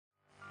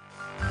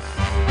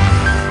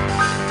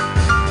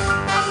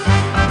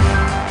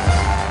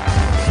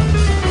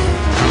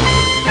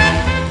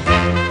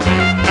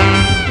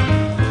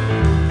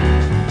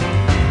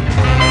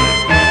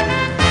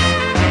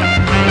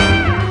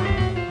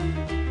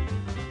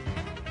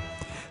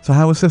So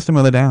how was System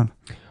of a Down?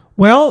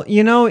 Well,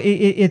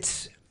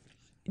 it's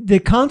the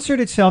concert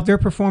itself. Their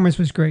performance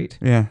was great.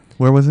 Yeah.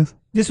 Where was this?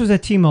 This was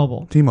at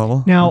T-Mobile.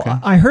 T-Mobile. Now, okay.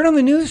 I heard on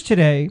the news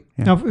today.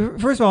 Yeah. Now,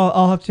 first of all,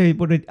 I'll have to tell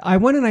you I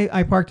went and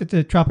I parked at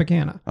the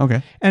Tropicana.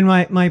 Okay. And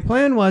my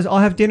plan was I'll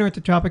have dinner at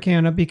the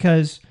Tropicana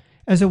because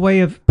as a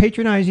way of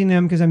patronizing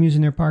them because I'm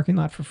using their parking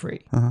lot for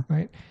free.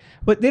 Right.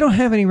 But they don't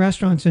have any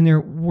restaurants in there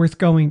worth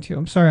going to.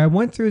 I'm sorry. I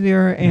went through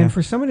there, and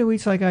for someone who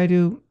eats like I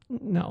do,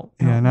 no.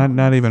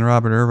 Not even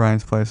Robert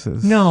Irvine's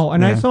places. No,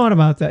 and I thought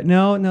about that.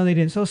 No, they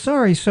didn't. So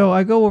sorry. So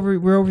I go over.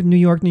 We're over to New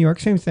York,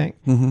 same thing.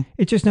 Mm-hmm.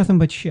 It's just nothing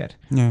but shit.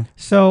 Yeah.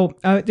 So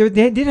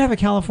they did have a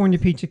California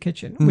pizza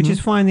kitchen, which is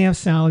fine. They have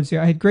salads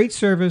there. I had great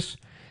service.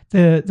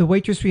 The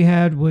waitress we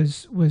had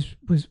was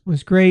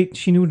great.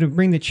 She knew to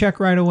bring the check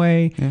right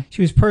away. Yeah.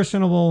 She was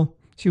personable.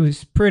 She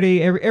was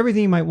pretty.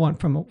 Everything you might want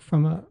from a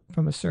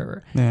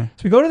server. Yeah.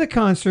 So we go to the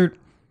concert,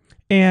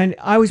 and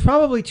I was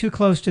probably too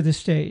close to the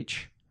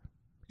stage.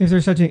 If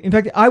there's such a, in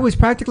fact, I was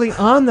practically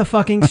on the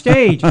fucking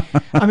stage.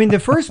 I mean, the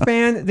first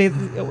band,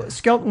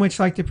 Skeleton Witch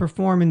liked to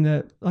perform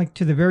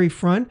to the very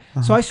front.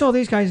 So I saw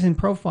these guys in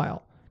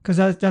profile because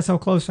that's how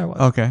close I was.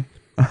 Okay.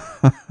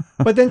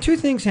 But then two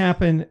things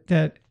happened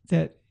that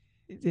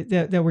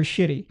were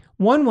shitty.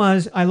 One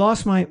was I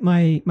lost my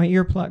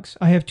earplugs.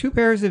 I have two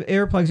pairs of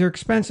earplugs. They're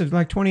expensive,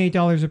 like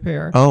 $28 a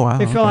pair. Oh wow!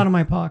 They fell out of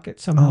my pocket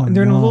somehow, and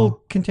they're in a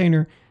little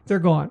container. They're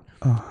gone.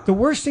 Oh. The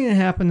worst thing that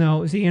happened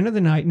though is the end of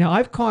the night. Now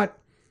I've got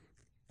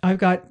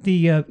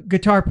the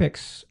guitar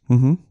picks.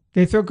 Mm-hmm.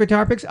 They throw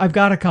guitar picks. I've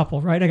got a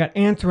couple, right? I got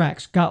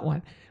Anthrax, got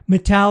one.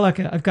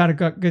 Metallica, I've got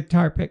a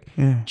guitar pick.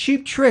 Yeah.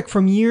 Cheap Trick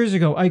from years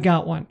ago, I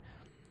got one.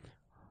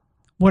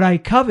 What I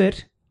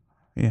covet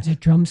is a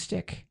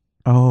drumstick.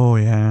 Oh,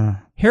 yeah.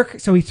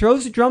 So he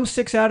throws the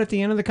drumsticks out at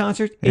the end of the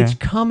concert. Yeah. It's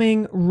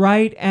coming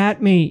right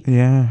at me.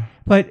 Yeah.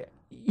 But,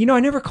 I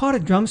never caught a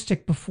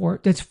drumstick before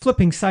that's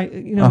flipping side,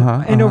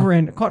 end over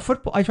end. Caught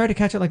football. I tried to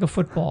catch it like a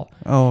football.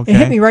 Oh, okay. It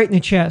hit me right in the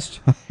chest.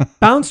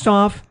 Bounced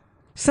off.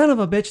 Son of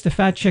a bitch, the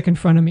fat chick in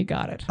front of me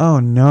got it. Oh,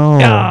 no.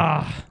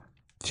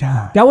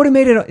 That would have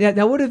made it,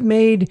 that would have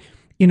made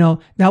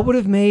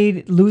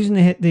losing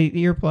the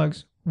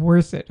earplugs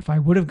worth it if I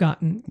would have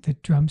gotten the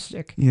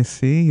drumstick. You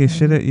see, you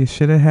should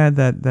have had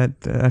that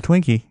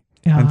Twinkie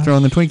and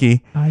thrown the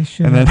Twinkie. I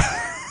should have.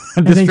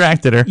 And then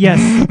distracted her.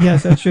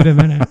 Yes, that should have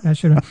been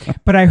it.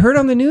 But I heard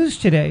on the news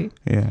today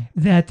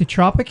that the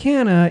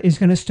Tropicana is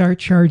going to start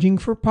charging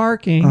for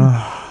parking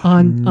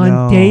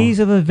on days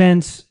of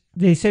events.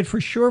 They said for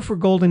sure for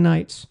Golden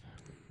Nights.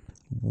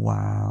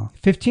 Wow.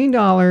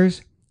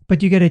 $15.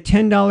 But you get a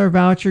 $10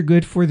 voucher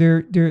good for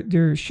their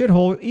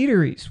shithole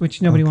eateries,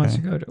 which nobody wants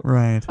to go to.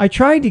 Right. I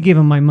tried to give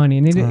them my money,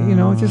 and they did,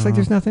 it's just like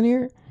there's nothing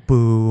here.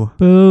 Boo.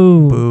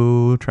 Boo.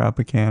 Boo,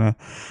 Tropicana.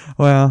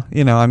 Well,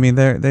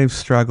 they've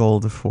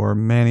struggled for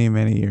many,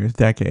 many years,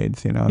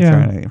 decades,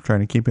 trying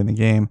to keep in the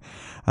game.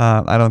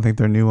 I don't think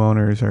their new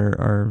owners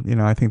are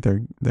I think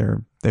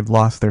they've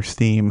lost their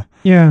steam.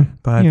 Yeah.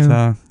 But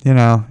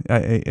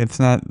it's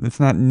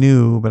not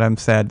new, but I'm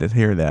sad to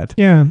hear that.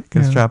 Yeah.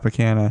 Because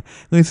Tropicana,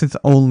 at least it's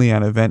only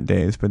on event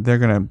days, but they're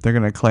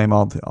gonna claim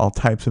all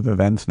types of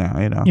events now.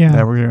 Yeah.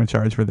 That we're gonna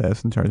charge for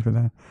this and charge for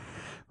that.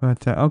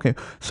 But okay,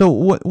 so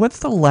what's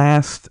the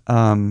last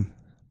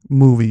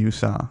movie you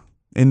saw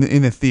in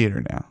the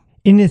theater now?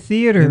 In the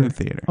theater. In the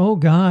theater. Oh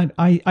God,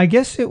 I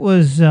guess it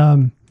was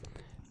in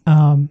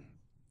the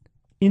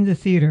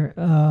theater.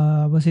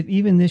 Was it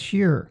even this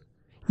year?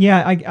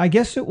 Yeah, I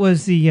guess it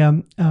was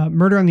the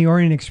Murder on the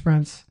Orient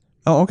Express.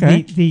 Oh,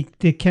 okay.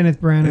 The Kenneth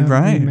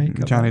Branagh remake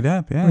of Johnny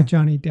Depp. Yeah, with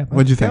Johnny Depp.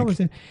 What'd you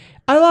think?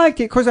 I liked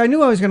it. Of course, I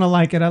knew I was going to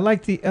like it. I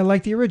liked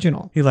the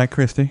original. You like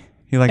Christie?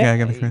 You like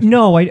Agatha Christie?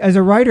 No, as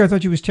a writer, I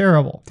thought she was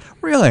terrible.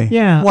 Really?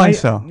 Yeah. Why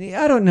so?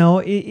 I don't know.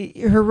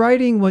 Her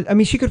writing was. I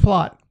mean, she could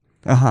plot.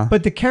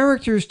 But the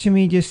characters to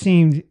me just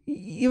seemed.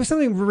 It was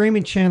something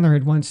Raymond Chandler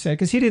had once said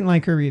because he didn't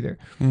like her either,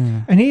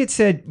 and he had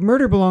said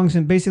murder belongs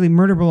in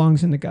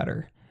the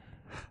gutter.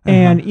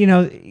 And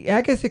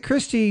Agatha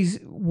Christie's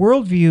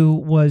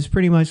worldview was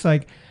pretty much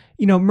like,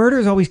 murder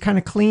is always kind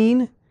of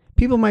clean.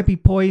 People might be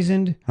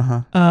poisoned,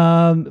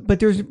 but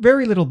there's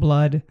very little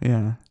blood.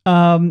 Yeah.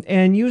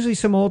 And usually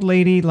some old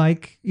lady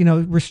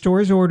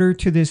restores order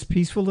to this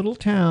peaceful little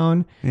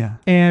town. Yeah.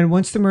 And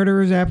once the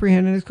murderer is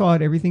apprehended and is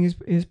caught, everything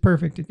is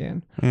perfect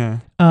again. Yeah.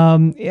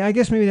 I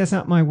guess maybe that's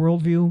not my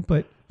worldview,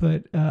 but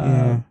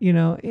Now,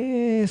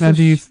 so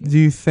do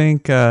you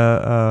think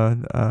Branagh?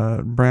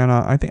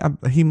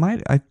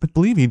 I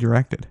believe he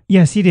directed.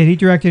 Yes, he did. He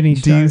directed.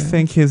 And do you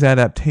think his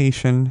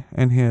adaptation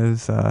and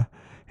his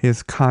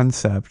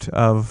concept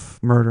of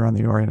Murder on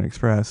the Orient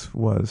Express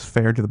was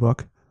fair to the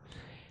book?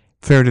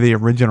 Fair to the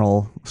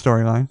original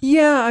storyline?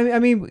 Yeah, I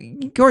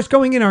mean, of course,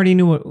 going in, I already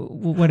knew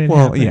what had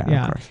happened. Well,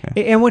 yeah, of course.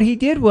 Yeah. And what he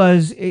did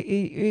was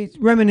it's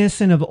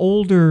reminiscent of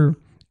older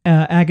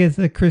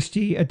Agatha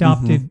Christie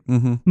adopted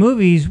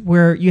movies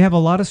where you have a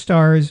lot of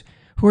stars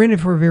who were in it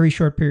for a very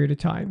short period of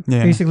time,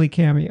 basically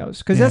cameos,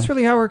 because that's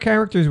really how her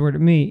characters were to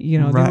me. You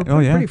know, they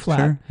were pretty flat.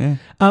 Sure. Yeah.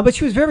 But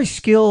she was very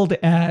skilled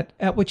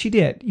at what she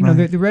did. You know,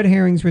 the red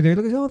herrings were there.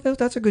 Look,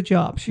 that's a good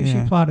job. She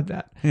plotted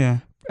that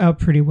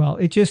pretty well.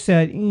 It just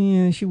said,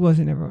 she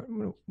wasn't ever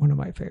one of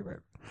my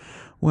favorite.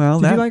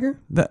 Well, did you like her?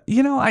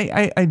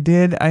 I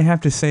did. I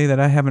have to say that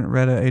I haven't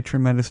read a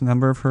tremendous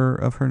number of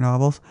her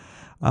novels,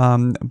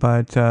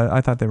 but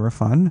I thought they were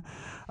fun.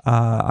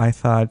 I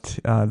thought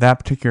that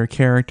particular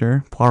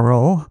character,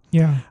 Poirot,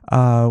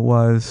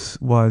 was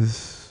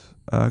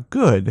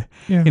good.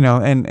 Yeah. You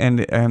know,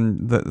 and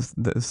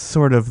the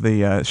sort of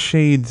the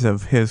shades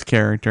of his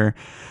character,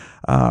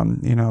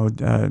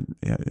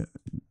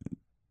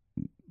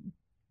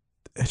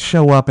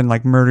 show up in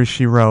like Murder,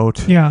 She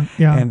Wrote,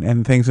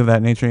 and things of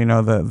that nature. You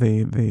know,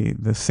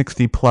 the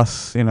 60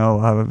 plus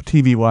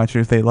TV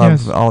watchers, they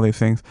love all these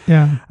things.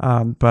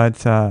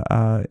 But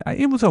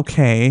it was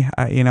okay.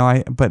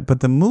 But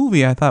the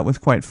movie I thought was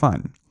quite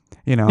fun.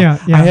 You know,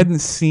 I hadn't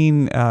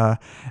seen an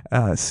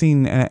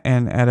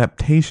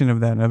adaptation of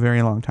that in a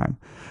very long time.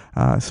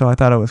 So I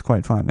thought it was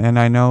quite fun, and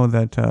I know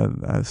that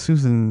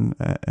Susan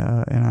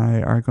and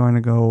I are going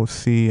to go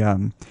see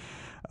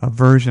a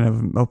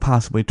version of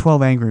possibly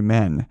 12 Angry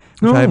Men,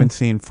 which I haven't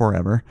seen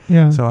forever.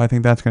 Yeah. So I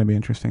think that's going to be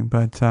interesting.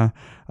 But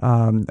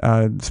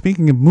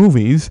speaking of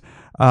movies,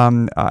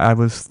 I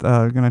was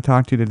going to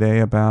talk to you today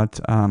about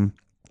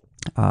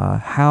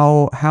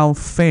how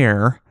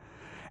fair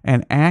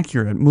and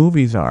accurate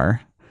movies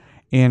are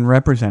in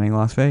representing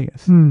Las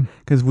Vegas,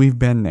 because we've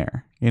been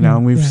there. You know,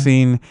 and we've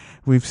seen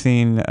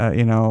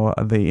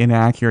the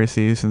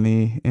inaccuracies and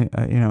the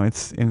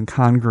it's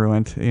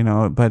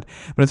incongruent, but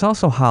it's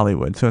also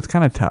Hollywood, so it's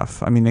kind of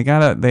tough. I mean,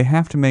 they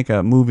have to make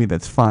a movie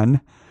that's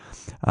fun,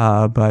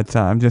 but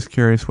I'm just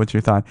curious what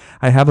your thought.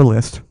 I have a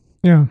list.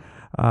 Yeah.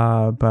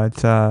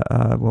 But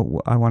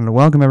I wanted to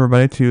welcome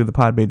everybody to the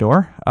Pod Bay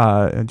Door.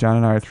 John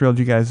and I are thrilled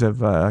you guys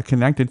have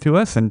connected to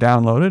us and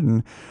downloaded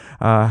and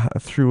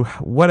through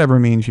whatever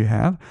means you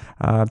have.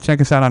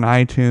 Check us out on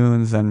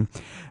iTunes and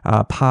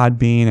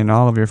Podbean and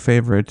all of your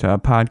favorite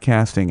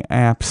podcasting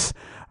apps.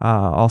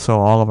 Also,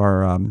 all of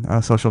our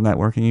social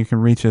networking. You can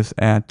reach us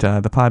at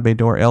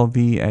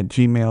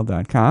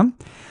thepodbaydoorlv@gmail.com.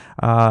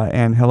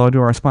 And hello to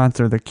our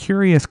sponsor, The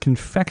Curious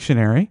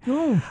Confectionery.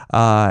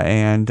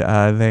 And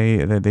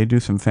they do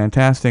some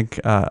fantastic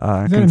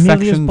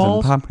confections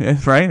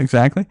and right,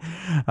 exactly.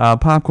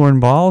 Popcorn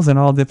balls and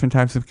all different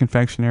types of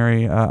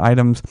confectionery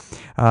items.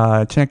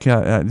 Check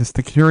just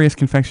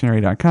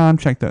thecuriousconfectionery.com.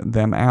 Check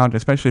them out,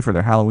 especially for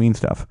their Halloween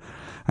stuff.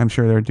 I'm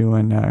sure they're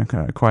doing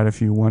quite a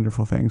few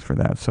wonderful things for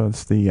that. So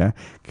it's the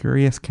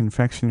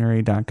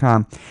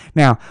curiousconfectionery.com.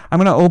 Now, I'm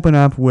going to open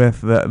up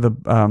with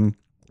the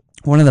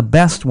one of the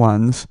best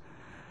ones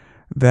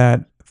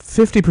that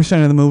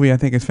 50% of the movie I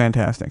think is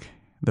fantastic.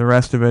 The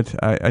rest of it,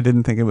 I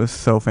didn't think it was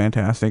so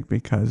fantastic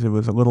because it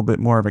was a little bit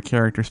more of a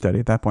character study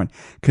at that point.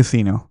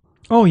 Casino.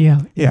 Oh, yeah.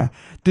 Yeah.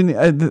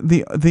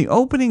 The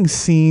opening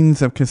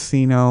scenes of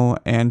Casino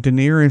and De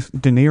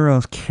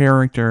Niro's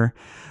character,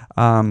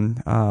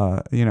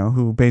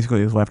 who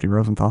basically is Lefty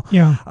Rosenthal.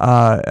 Yeah.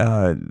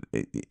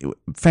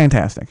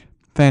 Fantastic.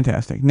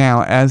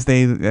 Now, as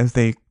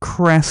they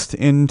crest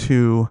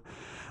into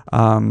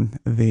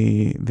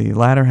the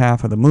latter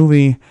half of the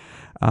movie,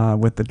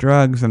 with the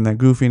drugs and the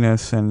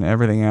goofiness and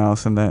everything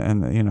else, and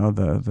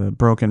the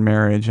broken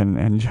marriage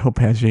and Joe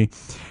Pesci,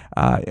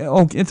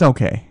 it's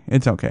okay.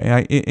 It's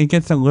okay. It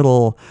gets a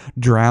little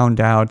drowned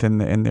out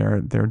in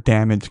their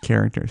damaged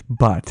characters,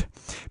 but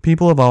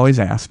people have always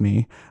asked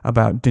me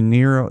about De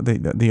Niro,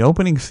 the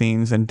opening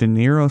scenes, and De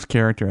Niro's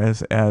character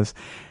as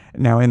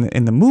now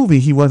in the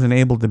movie he wasn't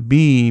able to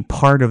be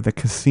part of the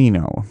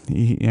casino,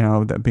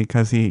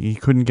 because he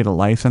couldn't get a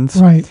license,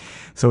 right?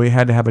 So he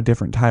had to have a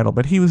different title,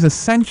 but he was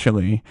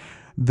essentially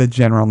the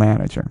general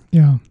manager,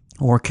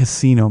 or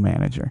casino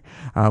manager,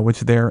 which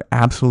there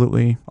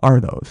absolutely are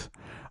those.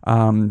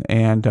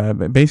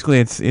 Basically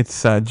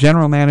it's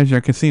general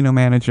manager, casino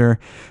manager,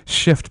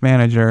 shift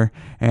manager,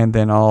 and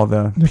then all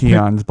the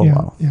peons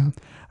below.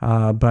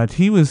 But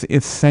he was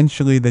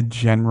essentially the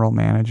general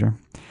manager.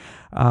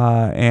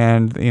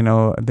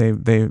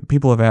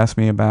 People have asked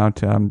me about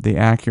the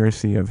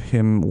accuracy of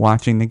him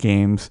watching the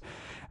games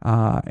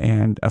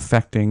and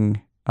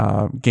affecting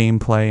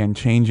gameplay and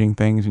changing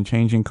things and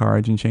changing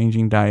cards and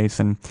changing dice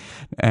and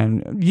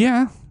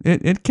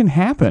it can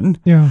happen.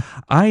 Yeah.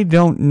 I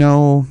don't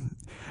know.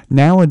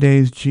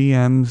 Nowadays,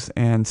 GMs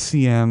and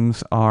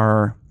CMs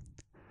are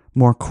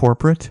more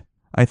corporate,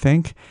 I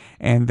think,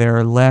 and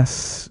they're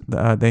less.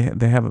 They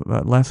have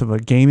less of a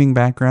gaming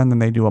background than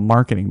they do a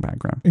marketing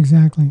background.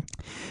 Exactly.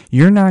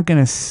 You're not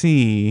going to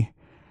see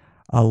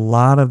a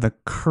lot of the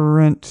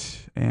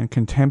current and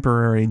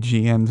contemporary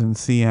GMs and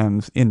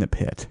CMs in the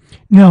pit.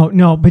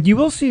 No, but you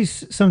will see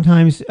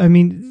sometimes. I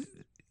mean,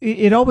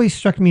 it always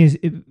struck me as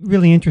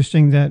really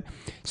interesting that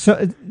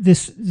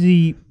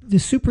the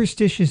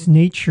superstitious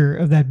nature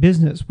of that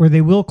business, where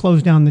they will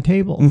close down the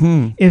table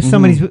if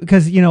somebody's,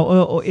 because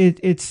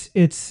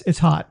it's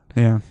hot.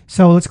 Yeah.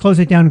 So let's close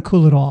it down and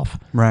cool it off.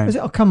 Right.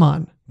 Oh, come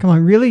on. Come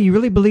on, really? You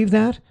really believe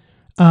that?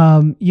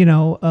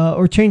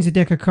 Or change the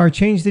deck of cards,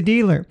 change the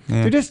dealer.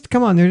 Yeah. They're just,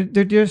 come on,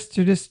 they're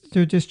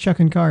just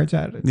chucking cards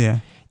at it.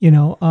 Yeah.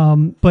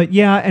 But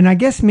yeah, and I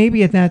guess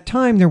maybe at that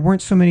time there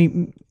weren't so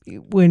many.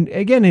 When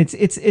again,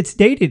 it's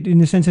dated in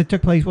the sense it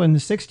took place in the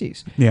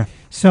 60s. Yeah.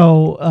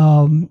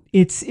 So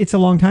it's a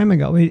long time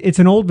ago. It's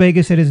an old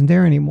Vegas that isn't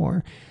there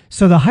anymore.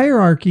 So the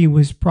hierarchy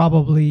was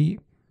probably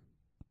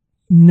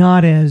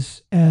not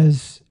as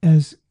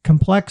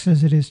complex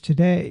as it is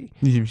today,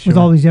 sure, with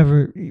all these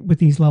with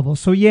these levels.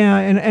 So yeah,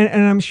 and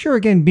I'm sure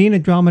again, being a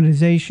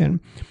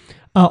dramatization,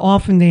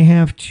 often they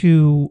have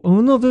to,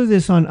 and they'll do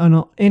this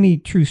on any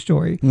true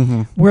story,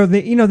 mm-hmm, where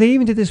they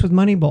even did this with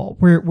Moneyball,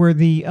 where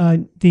the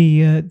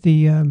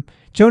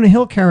Jonah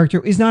Hill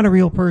character is not a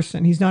real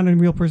person. He's not a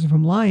real person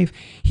from life.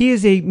 He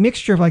is a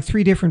mixture of like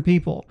three different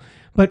people.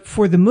 But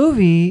for the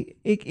movie,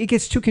 it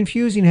gets too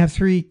confusing to have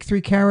three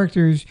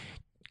characters,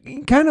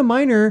 kind of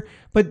minor,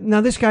 but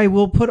now this guy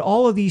will put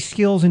all of these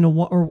skills into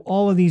one, or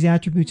all of these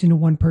attributes into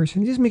one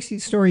person. It just makes the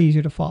story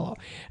easier to follow.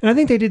 And I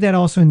think they did that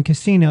also in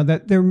Casino,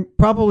 that there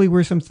probably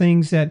were some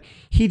things that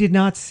he did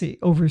not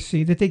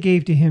oversee that they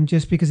gave to him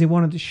just because they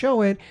wanted to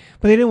show it,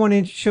 but they didn't want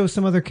to show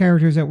some other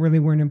characters that really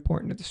weren't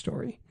important to the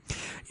story.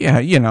 Yeah,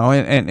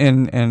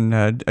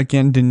 and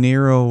again, De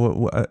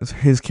Niro,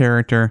 his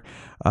character,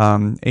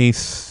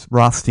 Ace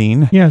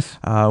Rothstein, yes,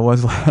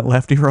 was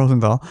Lefty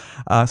Rosenthal.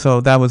 So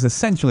that was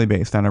essentially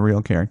based on a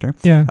real character.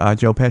 Yeah.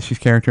 Joe Pesci's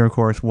character, of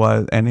course,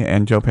 was,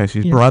 and Joe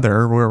Pesci's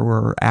brother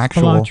were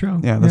actual,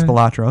 Spilatro. The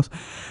Spilatros.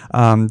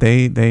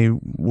 They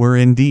were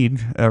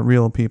indeed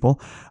real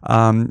people.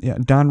 Don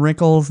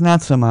Rickles,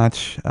 not so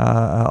much.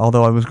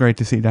 Although it was great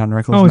to see Don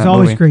Rickles. Oh, it's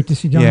always great to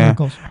see Don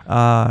Rickles.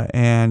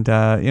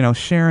 And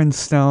Sharon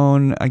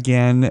Stone,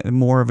 again,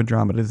 more of a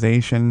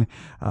dramatization.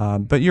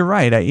 But you're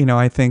right.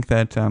 I think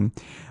that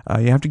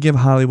you have to give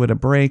Hollywood a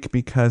break,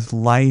 because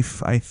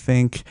life, I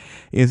think,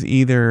 is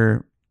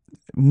either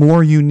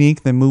more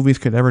unique than movies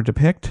could ever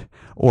depict,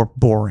 or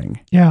boring.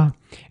 Yeah,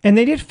 and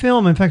they did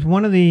film. In fact,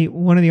 one of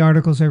the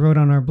articles I wrote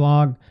on our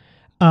blog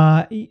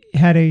had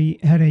a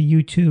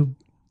YouTube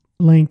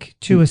link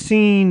to a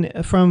scene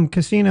from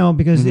Casino,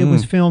 because it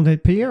was filmed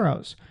at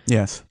Piero's.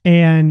 Yes,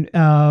 and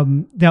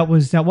that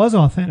was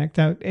authentic.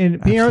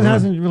 And Piero's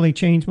hasn't really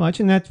changed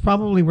much, and that's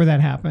probably where that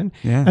happened.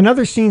 Yeah. And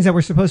other scenes that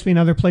were supposed to be in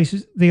other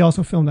places, they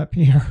also filmed at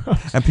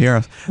Piero's. At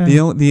Piero's.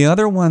 The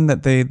other one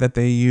that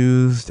they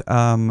used,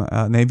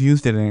 and they've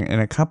used it in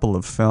a couple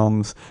of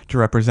films to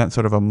represent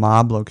sort of a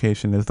mob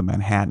location, is the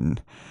Manhattan.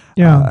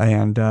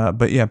 Yeah,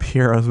 but yeah,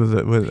 Piero's was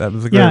a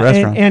great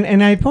restaurant.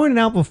 And I pointed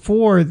out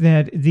before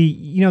that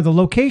the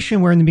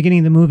location where in the beginning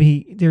of the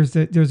movie there's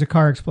a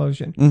car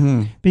explosion,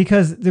 mm-hmm,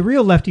 because the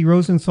real Lefty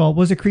Rosenthal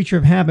was a creature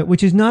of habit,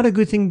 which is not a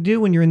good thing to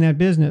do when you're in that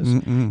business,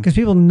 because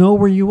people know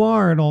where you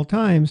are at all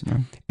times. Yeah.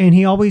 And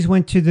he always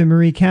went to the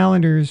Marie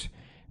Callender's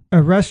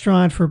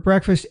restaurant for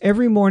breakfast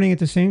every morning at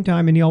the same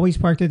time, and he always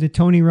parked at the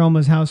Tony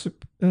Roma's house.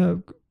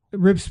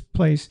 Ribs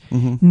place,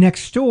 mm-hmm,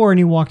 next door, and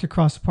he walked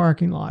across the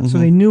parking lot, mm-hmm, so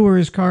they knew where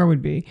his car would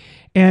be.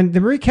 And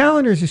the Marie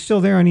Callender's is still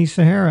there on East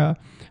Sahara,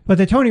 but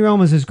the Tony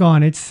Roma's is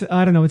gone. It's,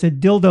 I don't know, it's a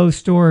dildo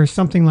store or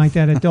something like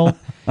that, adult,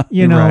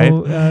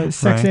 right,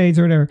 sex aids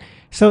or whatever.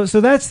 So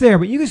that's there,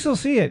 but you can still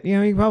see it.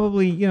 You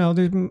probably,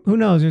 there's, who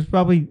knows? There's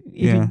probably,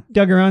 if you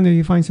dug around there,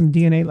 you find some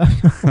DNA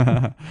left.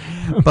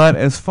 But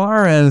as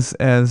far as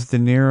De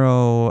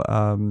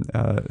Niro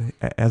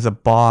as a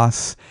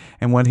boss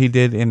and what he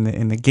did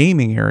in the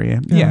gaming area,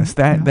 yes,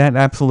 that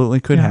absolutely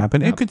could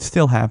happen. It could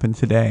still happen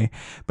today,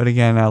 but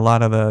again, a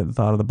lot of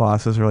the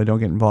bosses really don't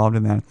get involved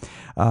in that.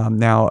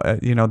 Now,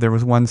 there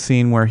was one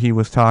scene where he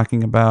was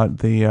talking about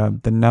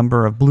the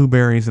number of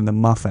blueberries in the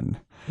muffin.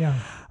 Yeah.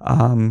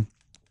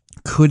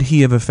 Could he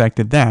have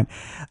affected that?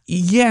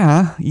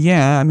 Yeah.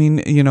 I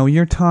mean,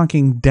 you're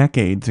talking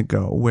decades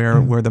ago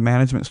where the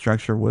management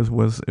structure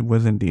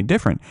was indeed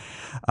different.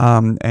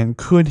 And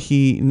could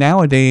he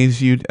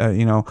nowadays?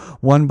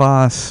 One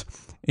boss.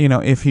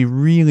 If he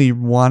really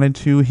wanted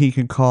to, he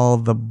could call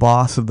the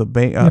boss of the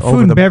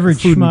food and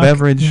beverage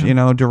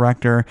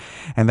director,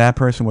 and that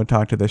person would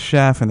talk to the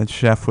chef, and the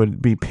chef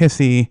would be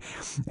pissy,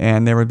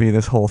 and there would be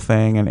this whole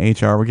thing, and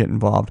HR would get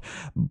involved.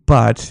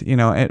 But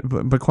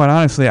but quite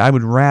honestly, I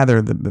would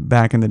rather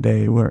back in the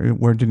day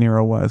where De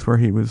Niro was, where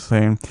he was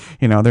saying,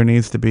 there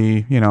needs to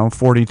be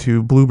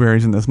 42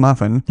 blueberries in this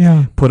muffin.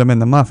 Yeah. Put them in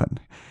the muffin.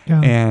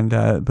 Yeah. And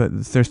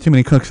but there's too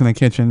many cooks in the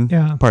kitchen.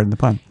 Yeah. Pardon the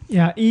pun.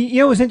 Yeah.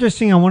 It was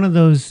interesting on one of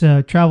those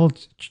travel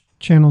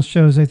channel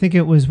shows. I think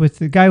it was with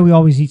the guy who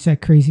always eats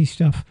that crazy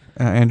stuff.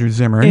 Andrew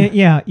Zimmern.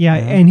 Yeah.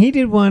 And he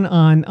did one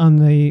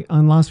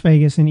on Las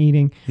Vegas and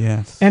eating.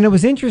 Yes. And it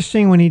was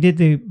interesting when he did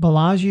the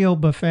Bellagio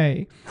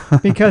buffet,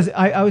 because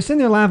I was sitting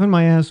there laughing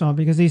my ass off,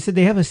 because they said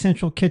they have a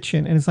central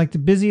kitchen and it's like the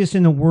busiest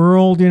in the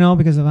world,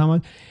 because of how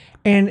much.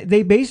 And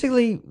they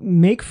basically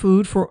make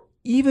food for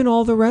even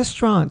all the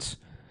restaurants.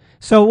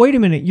 So wait a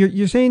minute,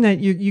 you're saying that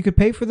you could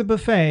pay for the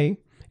buffet,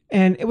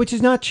 and which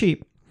is not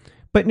cheap,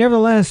 but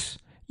nevertheless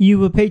you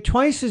will pay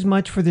twice as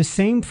much for the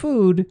same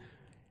food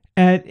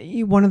at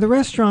one of the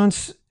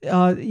restaurants,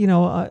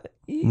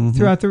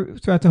 throughout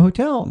the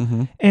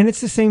hotel, and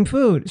it's the same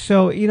food.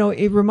 So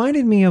it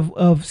reminded me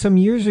of some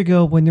years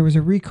ago when there was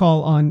a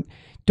recall on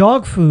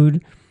dog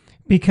food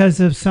because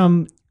of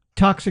some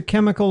toxic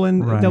chemical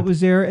that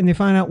was there, and they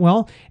found out,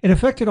 well, it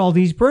affected all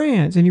these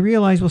brands, and you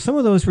realize, well, some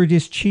of those were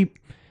just cheap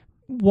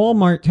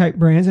Walmart type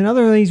brands, and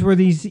other of these were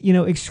these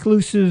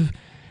exclusive,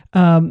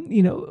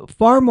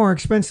 far more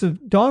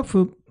expensive dog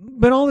food,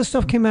 but all this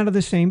stuff came out of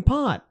the same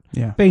pot.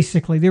 Yeah.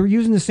 Basically, they were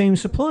using the same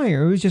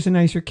supplier. It was just a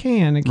nicer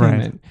can that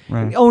came in.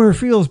 Right. The owner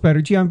feels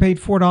better. Gee, I paid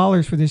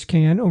 $4 for this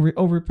can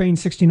over paying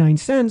 69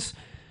 cents.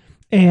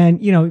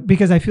 And,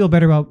 because I feel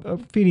better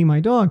about feeding my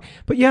dog.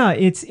 But yeah,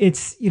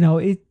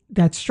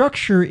 that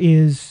structure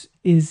is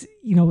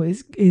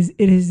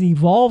it has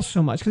evolved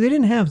so much because they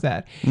didn't have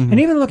that. And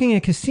even looking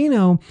at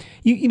casino,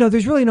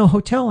 there's really no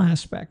hotel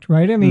aspect,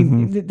 right? I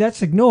mean,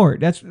 that's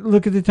ignored.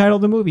 Look at the title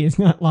of the movie. It's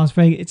not Las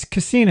Vegas, it's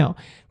casino.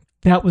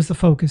 That was the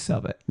focus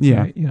of it.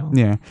 Yeah. Right?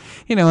 Yeah.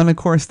 And of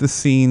course the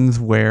scenes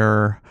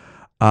where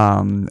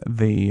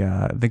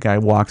the guy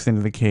walks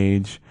into the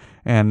cage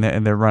and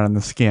they're running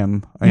the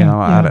skim,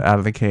 out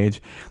of the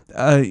cage.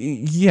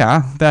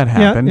 That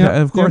happened.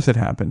 Of course it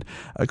happened.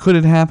 Could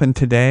it happen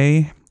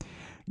today?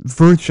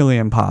 Virtually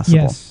impossible.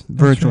 Yes,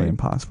 virtually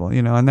impossible.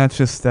 And that's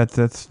just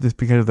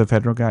because of the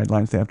federal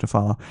guidelines they have to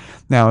follow.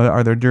 Now,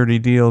 are there dirty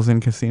deals in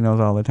casinos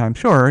all the time?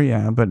 Sure,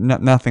 yeah, but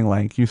nothing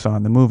like you saw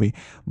in the movie.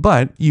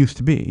 But used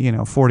to be,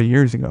 40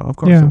 years ago. Of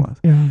course it was.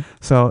 Yeah.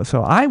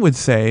 So I would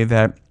say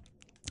that.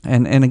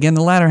 And again,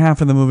 the latter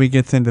half of the movie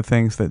gets into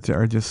things that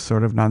are just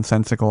sort of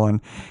nonsensical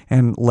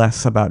and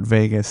less about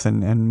Vegas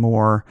and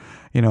more,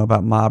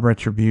 about mob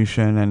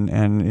retribution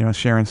and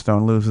Sharon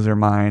Stone loses her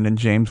mind and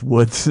James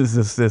Woods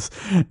is this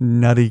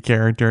nutty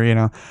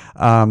character,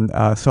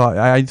 so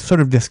I sort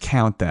of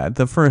discount that.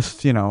 The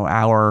first,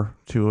 hour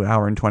to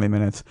hour and 20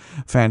 minutes,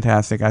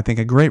 fantastic. I think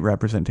a great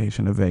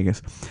representation of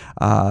Vegas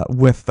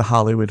with the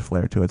Hollywood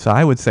flair to it. So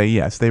I would say,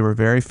 yes, they were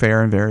very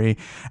fair and very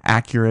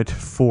accurate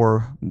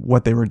for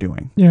what they were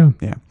doing. Yeah.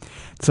 Yeah.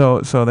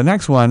 So the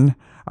next one,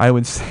 I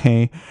would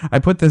say, I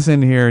put this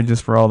in here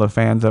just for all the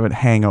fans of it,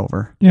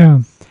 Hangover.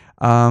 Yeah.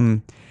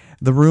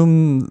 The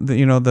room,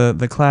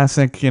 the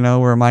classic,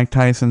 where Mike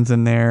Tyson's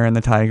in there and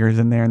the tiger's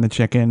in there and the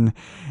chicken,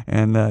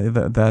 and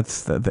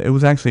it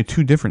was actually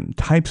two different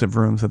types of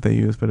rooms that they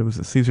used, but it was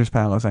the Caesar's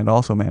Palace and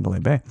also Mandalay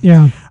Bay.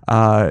 Yeah.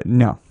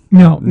 No.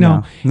 That's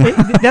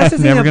the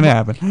thing. Never going to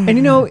happen. And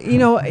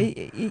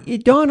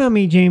it dawned on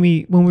me,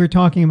 Jamie, when we were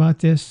talking about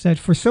this, that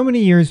for so many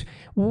years,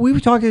 we were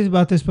talking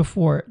about this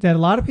before, that a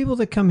lot of people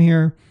that come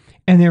here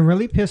and they're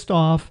really pissed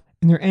off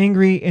and they're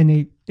angry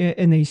and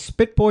they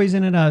spit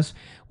poison at us,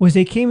 was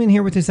they came in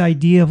here with this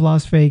idea of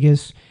Las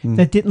Vegas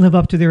that didn't live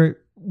up to then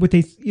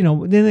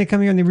they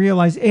come here and they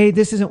realize, hey,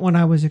 this isn't what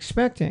I was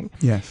expecting.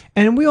 Yes.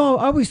 And I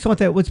always thought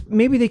that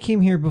maybe they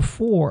came here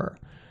before.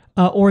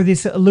 Or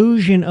this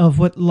illusion of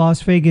what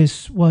Las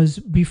Vegas was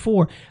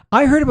before.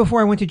 I heard it before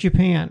I went to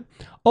Japan.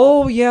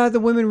 Oh yeah, the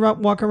women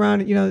walk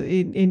around,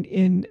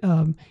 in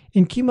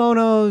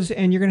kimonos,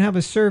 and you're gonna have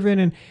a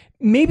servant, and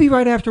maybe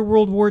right after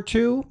World War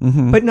II,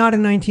 but not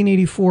in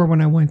 1984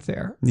 when I went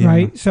there,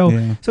 right? So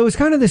it's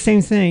kind of the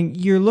same thing.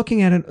 You're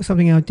looking at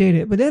something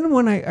outdated. But then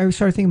when I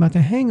started thinking about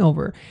The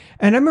Hangover,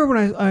 and I remember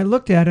when I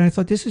looked at it, I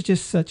thought this is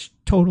just such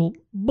total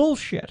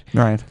bullshit.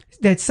 Right.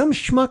 That some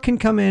schmuck can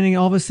come in and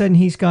all of a sudden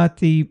he's got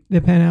the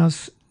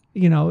penthouse,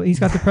 he's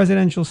got the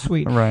presidential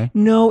suite. Right.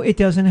 No, it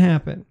doesn't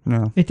happen.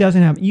 No. It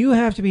doesn't happen. You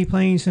have to be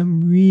playing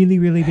some really,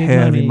 really big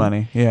heavy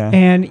money. Yeah.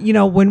 And,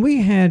 when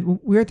we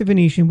were at the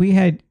Venetian, we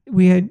had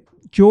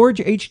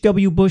George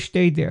H.W. Bush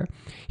stayed there.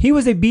 He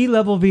was a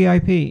B-level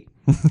VIP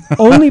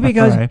only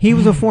because he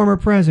was a former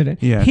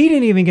president. Yeah. He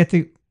didn't even get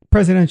the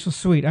presidential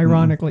suite,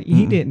 ironically.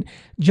 He didn't.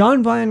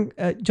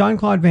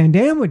 Jean-Claude Van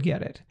Damme would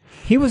get it.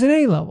 He was an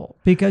A-level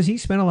because he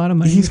spent a lot of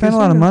money. He spent a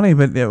lot of money,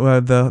 but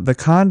the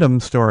condom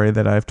story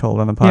that I've told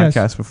on the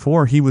podcast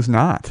before, he was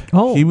not.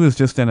 Oh. He was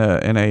just in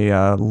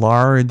a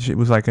large. It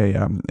was like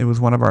it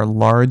was one of our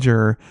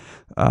larger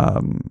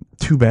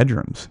 2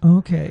 bedrooms.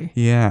 Okay.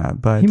 Yeah,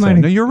 but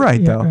no, you're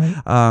right though.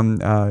 Right.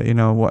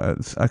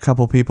 A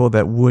couple people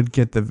that would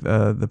get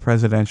the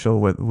presidential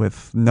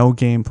with no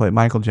gameplay.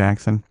 Michael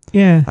Jackson.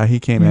 Yeah. He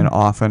came in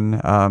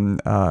often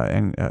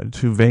and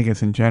to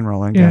Vegas in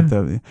general and got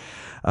the.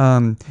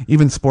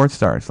 Even sports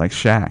stars like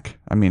Shaq.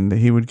 I mean,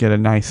 he would get a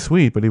nice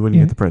suite, but he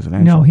wouldn't get the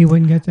presidential. No, he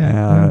wouldn't get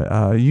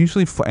that.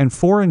 Usually, and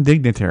foreign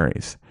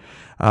dignitaries,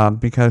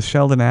 because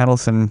Sheldon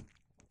Adelson,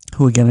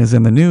 who again is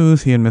in the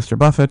news, he and Mr.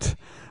 Buffett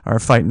are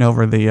fighting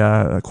over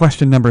the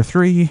question number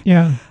 3,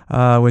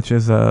 which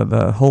is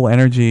the whole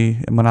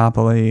energy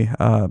monopoly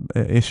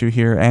issue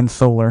here and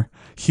solar,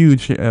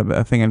 huge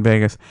thing in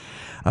Vegas.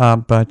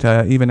 But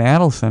even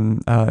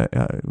Adelson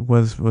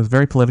was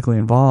very politically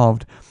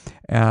involved.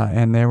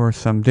 And there were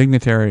some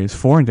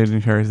foreign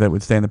dignitaries that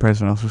would stay in the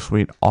presidential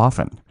suite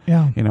often.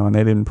 Yeah. And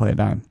they didn't play a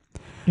dime.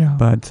 Yeah.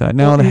 But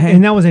no,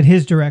 and that was at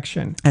his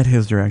direction. At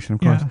his direction,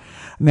 of course.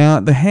 Now,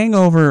 The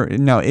Hangover,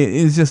 no,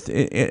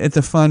 it's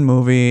a fun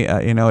movie.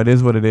 It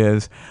is what it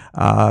is.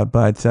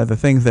 But the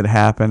things that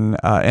happen,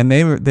 and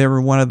they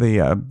were one of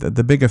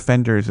the big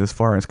offenders as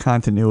far as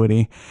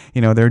continuity.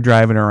 They're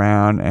driving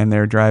around and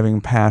they're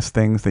driving past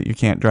things that you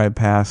can't drive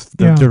past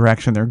the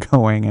direction they're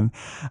going. And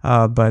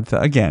but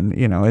again,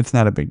 it's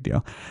not a big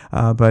deal.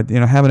 But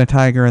having a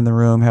tiger in the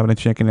room, having a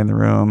chicken in the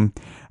room,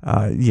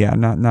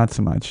 not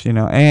so much.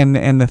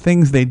 And the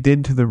things they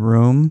did to the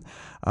room.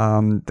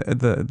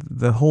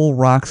 The whole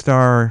rock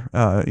star,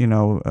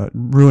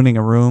 ruining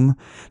a room,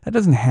 that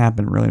doesn't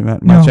happen really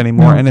much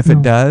anymore. And if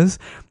it does,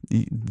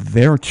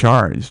 they're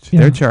charged.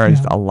 They're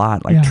charged a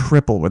lot, like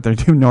triple what they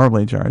do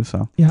normally charged.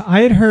 So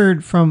I had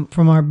heard from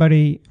our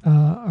buddy,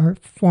 our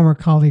former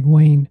colleague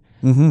Wayne,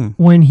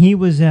 when he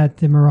was at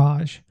the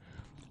Mirage.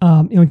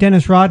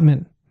 Dennis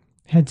Rodman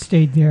had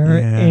stayed there,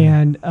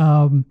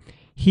 and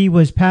he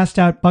was passed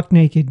out buck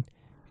naked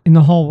in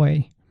the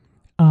hallway.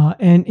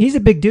 And he's a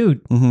big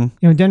dude.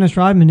 Dennis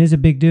Rodman is a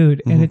big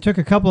dude. And it took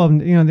a couple of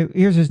them,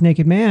 here's this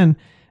naked man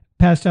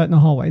passed out in the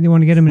hallway. They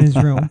want to get him in his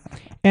room.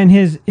 And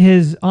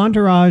his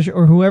entourage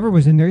or whoever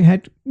was in there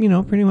had,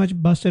 pretty much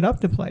busted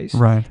up the place.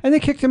 Right. And they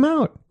kicked him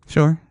out.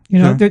 Sure.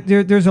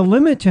 There's a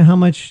limit to how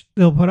much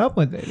they'll put up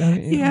with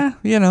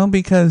it.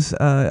 Because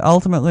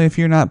ultimately, if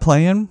you're not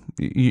playing,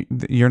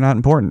 you're not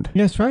important.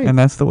 That's right, and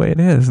that's the way it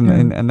is.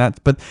 And that's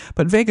but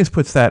Vegas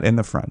puts that in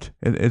the front.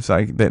 It's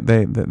like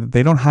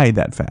they don't hide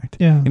that fact.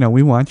 Yeah.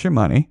 We want your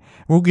money.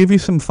 We'll give you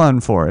some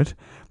fun for it.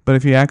 But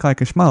if you act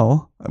like a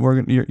schmo,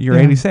 you're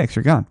 86.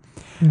 You're gone.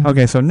 Yeah.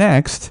 Okay, so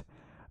next,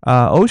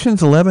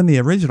 Ocean's 11, the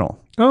original.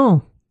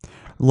 Oh.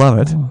 Love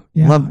it. Oh,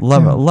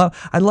 love it.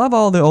 I love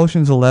all the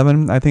Ocean's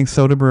 11. I think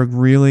Soderbergh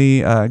really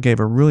gave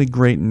a really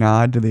great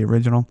nod to the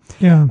original.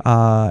 Yeah.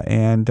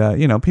 And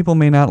people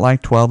may not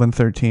like 12 and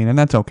 13, and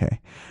that's okay.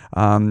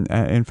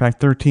 In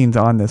fact, 13's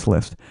on this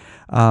list.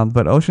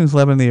 But Ocean's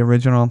 11, the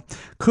original,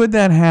 could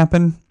that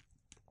happen?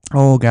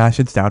 Oh gosh,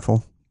 it's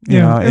doubtful.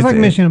 It's like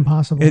Mission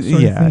Impossible.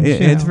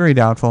 It's very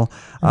doubtful.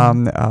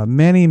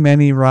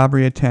 Many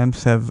robbery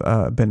attempts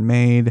have been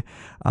made.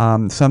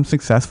 Some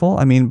successful.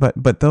 I mean,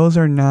 but those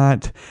are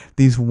not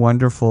these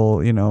wonderful,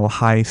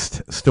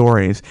 heist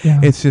stories. Yeah.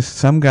 It's just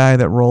some guy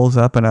that rolls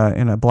up in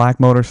a black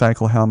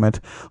motorcycle helmet,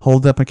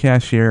 holds up a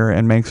cashier,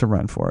 and makes a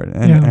run for it.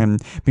 And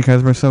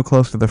because we're so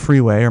close to the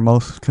freeway, or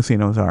most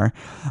casinos are,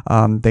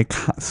 they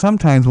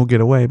sometimes will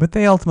get away, but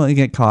they ultimately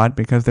get caught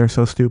because they're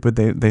so stupid.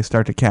 They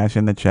start to cash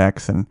in the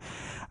checks and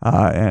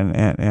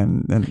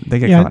they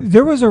get caught.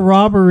 There was a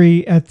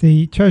robbery at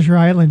the Treasure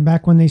Island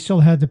back when they still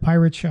had the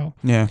pirate show.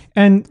 Yeah.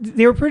 And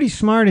they were pretty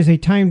smart as they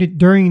timed it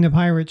during the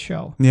pirate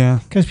show. Yeah.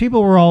 Because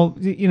people were all,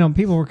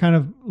 people were kind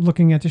of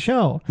looking at the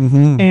show.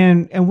 Mm-hmm.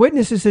 And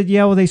witnesses said,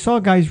 they saw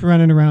guys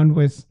running around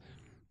with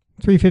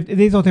 350.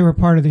 They thought they were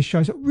part of the show.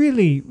 I said,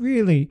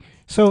 really?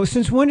 So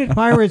since when did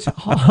pirates...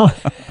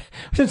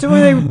 Since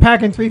when they were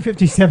packing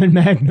 357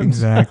 Magnums?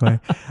 Exactly.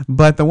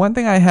 But the one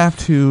thing I have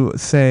to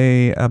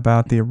say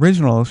about the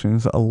original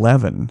Ocean's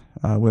 11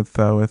 with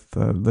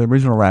the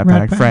original Rat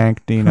Pack,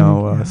 Frank,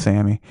 Dino,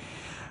 Sammy,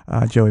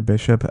 Joey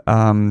Bishop,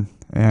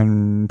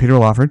 and Peter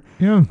Lawford.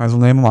 Yeah. I will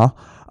name them all.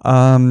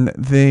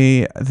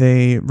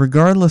 They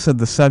regardless of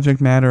the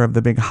subject matter of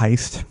the big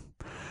heist,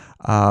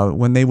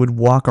 when they would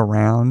walk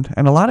around,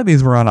 and a lot of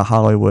these were on a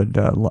Hollywood,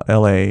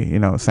 LA,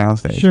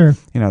 soundstage. Sure.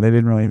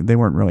 They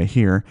weren't really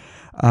here.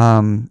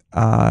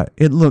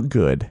 It looked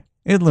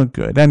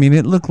good. I mean,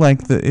 it looked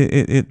like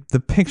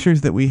the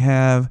pictures that we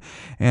have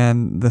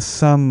and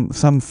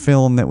some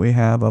film that we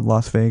have of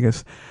Las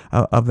Vegas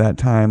of that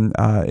time.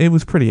 It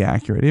was pretty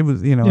accurate. It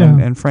was,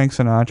 and Frank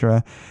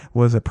Sinatra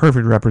was a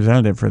perfect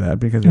representative for that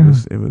because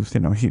it was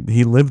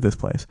he lived this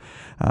place.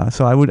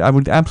 So I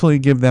would absolutely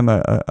give them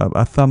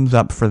a thumbs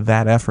up for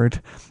that effort.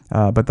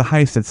 But the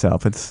heist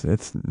itself, it's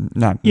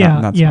not so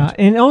much.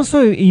 And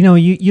also,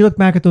 you look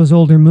back at those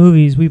older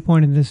movies. We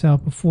pointed this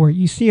out before.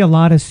 You see a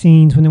lot of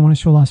scenes when they want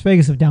to show Las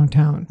Vegas of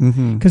downtown,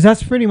 because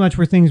that's pretty much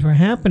where things were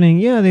happening.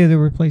 Yeah, there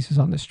were places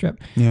on the Strip,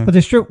 but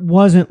the Strip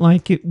wasn't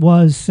like it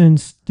was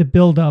since the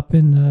build-up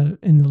in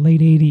the late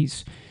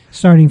 '80s.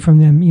 Starting from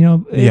them,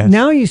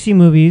 now you see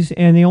movies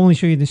and they only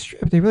show you the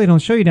Strip. They really don't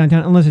show you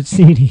downtown unless it's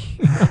seedy,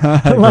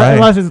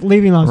 unless it's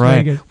leaving Las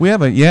Vegas. We have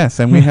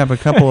we have a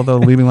couple of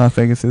those leaving Las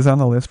Vegas is on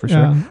the list for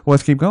sure. Well,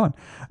 let's keep going.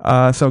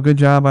 So good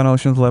job on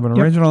Ocean's 11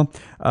 original.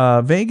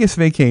 Vegas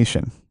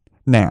Vacation.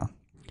 Now,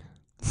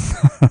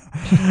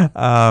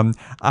 I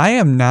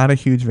am not a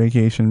huge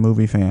vacation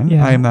movie fan.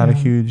 I am not a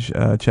huge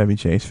Chevy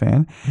Chase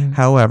fan.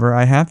 However,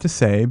 I have to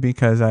say,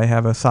 because I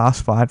have a soft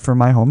spot for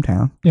my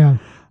hometown.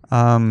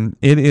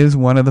 It is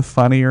one of the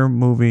funnier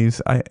movies,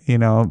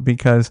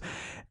 because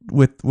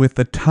with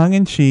the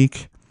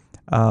tongue-in-cheek,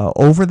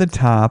 over the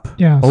top,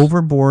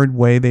 overboard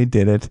way they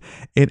did it,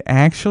 it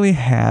actually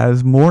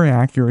has more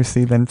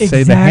accuracy than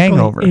say The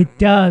Hangover. It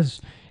does.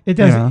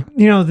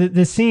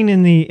 The scene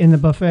in the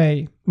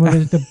buffet. What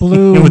is it, the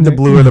blue? With the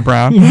blue or the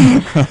brown?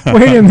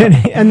 Wait a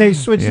minute. And they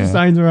switch the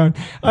signs around.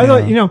 I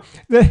thought,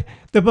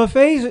 The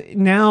buffets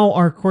now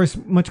are, of course,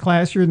 much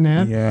classier than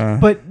that. Yeah.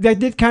 But that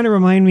did kind of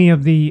remind me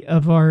of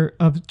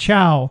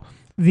Chow,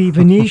 the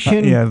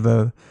Venetian.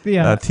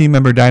 Team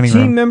member dining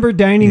room. Team member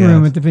dining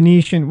room at the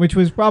Venetian, which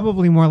was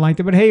probably more like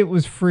that. But hey, it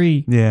was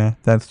free. Yeah,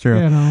 that's true.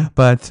 You know.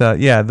 But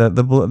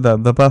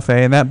the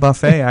buffet, and that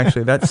buffet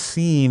actually, that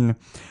scene.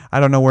 I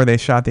don't know where they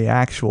shot the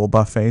actual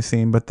buffet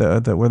scene, but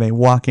the where they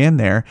walk in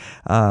there,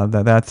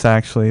 that's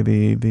actually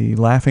the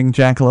Laughing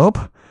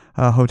Jackalope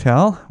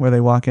Hotel, where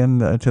they walk in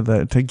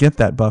to get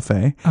that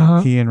buffet.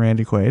 He and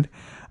Randy Quaid,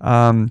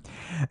 and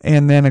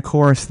then of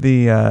course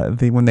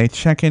the when they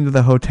check into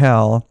the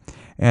hotel.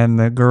 And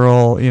the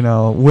girl,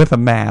 with a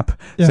map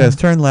says,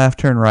 turn left,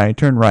 turn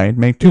right,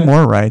 make two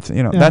more rights.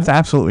 That's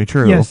absolutely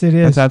true. Yes, it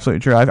is. That's absolutely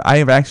true. I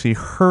have actually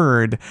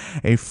heard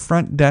a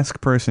front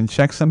desk person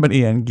check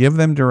somebody in, give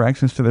them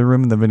directions to the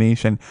room in the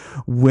Venetian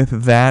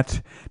with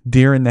that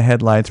deer in the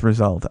headlights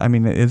result. I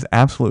mean, it is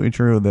absolutely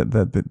true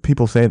that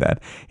people say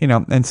that.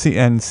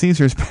 And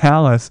Caesar's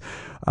Palace,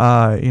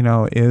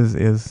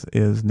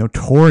 is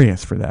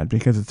notorious for that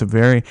because it's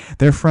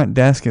their front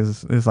desk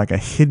is like a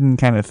hidden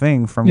kind of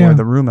thing from where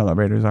the room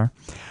elevators are.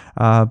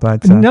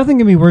 But nothing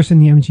can be worse than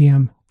the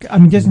MGM. I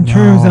mean, just in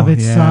terms of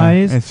its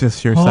size. It's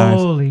just your size.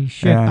 Holy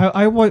shit. Yeah.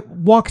 I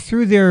walked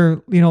through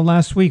there,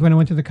 last week when I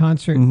went to the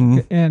concert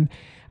and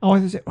I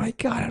was like, my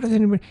God, how does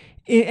anybody,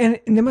 and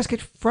they must get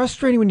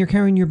frustrating when you're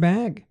carrying your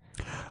bag.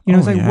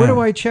 It's like, where do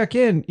I check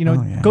in?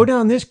 Go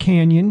down this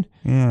canyon.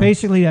 Yeah.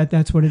 Basically,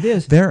 that's what it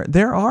is.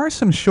 There are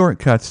some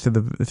shortcuts to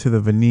the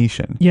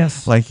Venetian.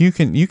 Yes. Like you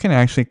can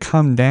actually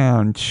come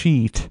down,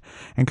 cheat,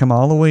 and come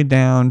all the way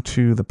down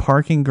to the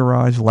parking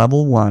garage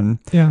level 1.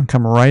 Yeah.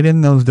 Come right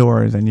in those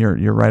doors, and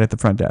you're right at the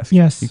front desk.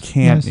 Yes. You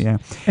can't. Yes. Yeah.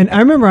 And I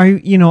remember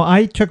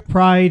I took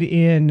pride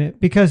in,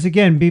 because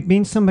again,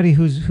 being somebody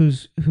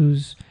who's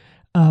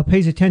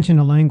pays attention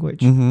to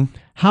language. Mm-hmm.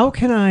 How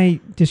can I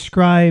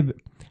describe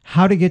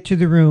how to get to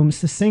the room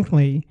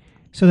succinctly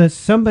so that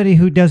somebody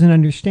who doesn't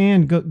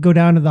understand go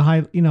down to the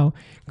high,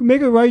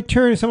 make a right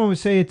turn. Someone would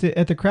say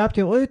at the crap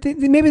table,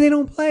 maybe they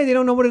don't play. They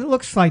don't know what it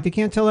looks like. They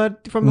can't tell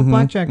that from the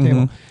blackjack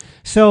table.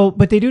 So,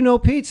 but they do know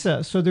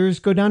pizza. So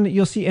go down,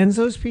 you'll see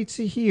Enzo's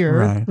Pizza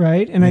here,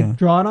 right? And I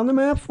draw it on the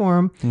map for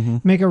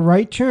them, make a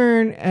right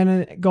turn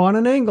and go on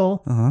an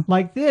angle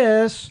like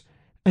this.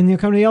 And you'll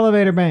come to the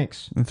elevator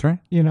banks. That's right.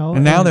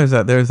 And now there's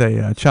a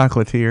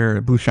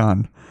chocolatier,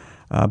 Bouchon.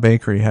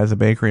 Bakery has a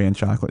bakery and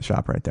chocolate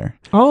shop right there.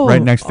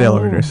 Right next to the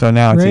elevator. So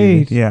now it's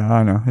easy. Yeah,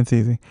 I know. It's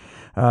easy.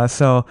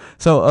 So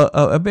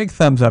a big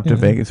thumbs up to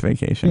Vegas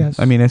Vacation. Yes.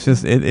 I mean, it's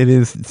just, it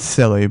is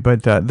silly,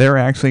 but they're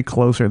actually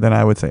closer than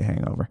I would say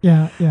Hangover.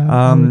 Yeah.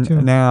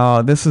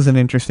 Now, this is an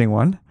interesting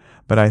one,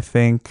 but I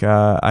think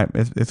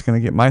it's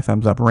going to get my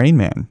thumbs up. Rain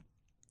Man.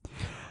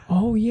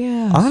 Oh,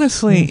 yeah.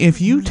 Honestly,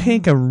 if you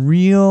take a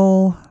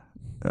real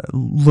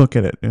look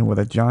at it and with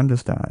a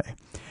jaundiced eye,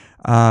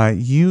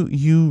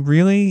 you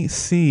really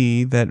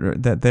see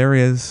that there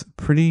is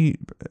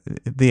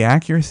the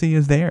accuracy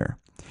is there.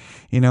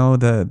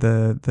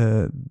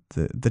 The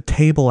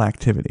table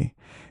activity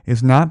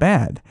is not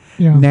bad.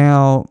 Yeah.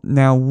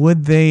 Now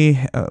would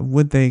they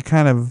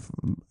kind of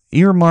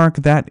earmark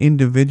that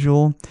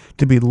individual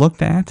to be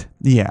looked at?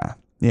 Yeah.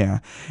 Yeah,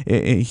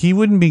 he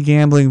wouldn't be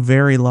gambling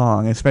very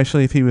long,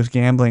 especially if he was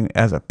gambling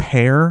as a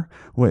pair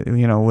with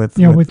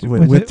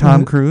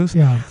Tom Cruise.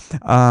 Yeah,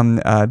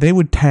 they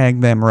would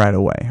tag them right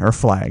away, or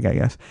flag, I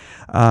guess,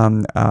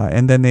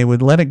 and then they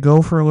would let it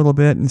go for a little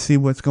bit and see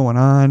what's going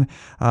on.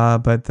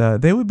 But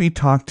they would be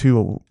talked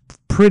to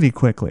pretty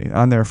quickly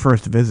on their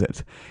first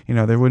visit.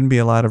 There wouldn't be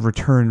a lot of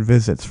return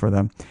visits for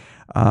them.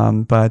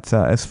 But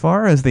as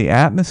far as the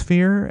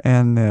atmosphere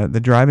and the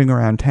driving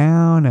around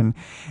town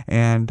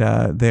and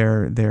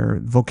their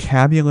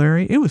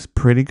vocabulary, it was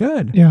pretty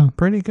good. Yeah,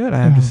 pretty good, I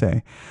have to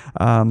say.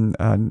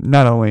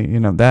 Not only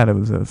that, it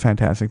was a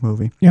fantastic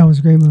movie. Yeah, it was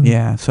a great movie.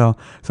 Yeah, so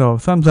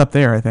thumbs up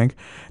there, I think.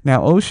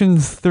 Now,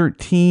 Ocean's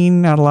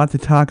 13, not a lot to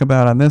talk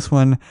about on this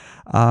one.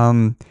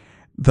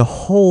 The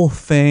whole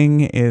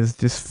thing is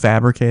just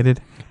fabricated.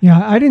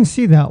 Yeah, I didn't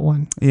see that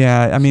one.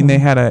 Yeah, I mean they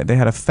had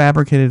a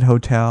fabricated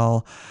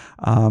hotel.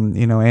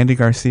 Andy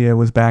Garcia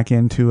was back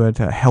into it,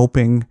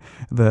 helping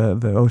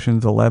the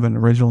Ocean's 11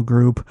 original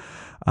group.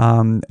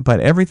 But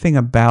everything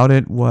about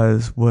it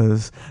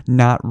was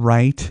not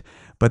right.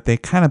 But they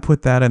kind of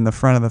put that in the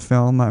front of the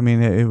film. I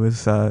mean, it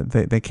was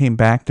they came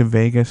back to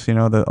Vegas.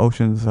 The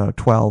Ocean's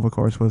 12, of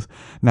course, was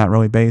not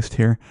really based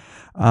here.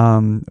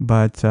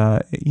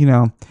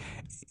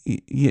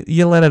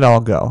 You let it all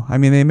go. I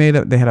mean, they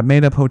had a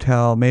made up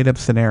hotel, made up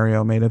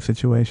scenario, made up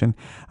situation,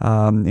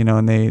 and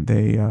they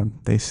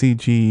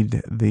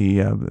CG'd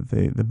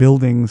the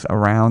buildings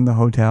around the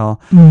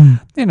hotel,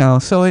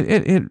 so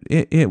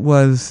it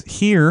was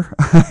here.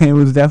 It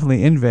was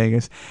definitely in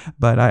Vegas,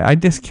 but I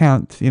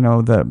discount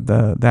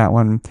that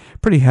one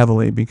pretty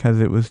heavily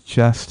because it was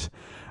just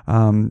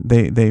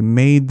they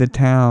remade the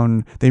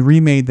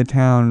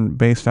town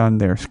based on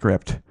their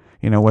script,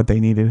 what they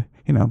needed.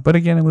 But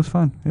again, it was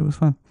fun.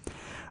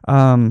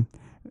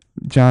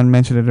 John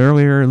mentioned it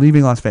earlier,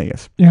 Leaving Las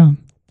Vegas. Yeah.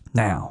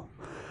 Now,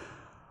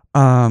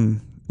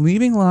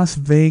 Leaving Las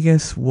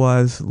Vegas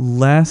was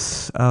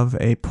less of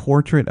a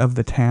portrait of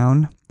the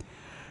town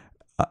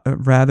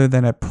rather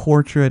than a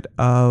portrait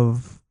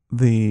of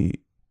the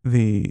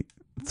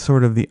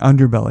sort of the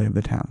underbelly of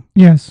the town.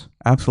 Yes.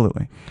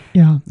 Absolutely.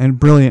 Yeah. And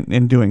brilliant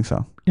in doing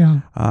so.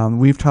 Yeah.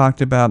 We've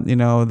talked about,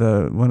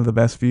 one of the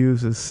best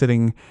views is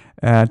sitting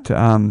at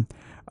Mon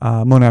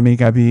Ami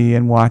Gabi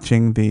and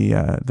watching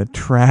the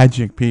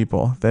tragic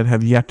people that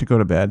have yet to go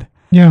to bed.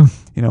 Yeah.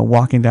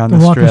 Walking down the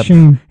strip.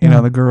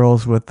 The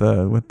girls with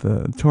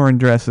the torn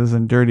dresses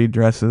and dirty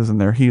dresses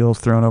and their heels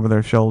thrown over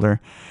their shoulder.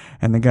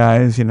 And the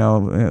guys,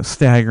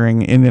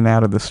 staggering in and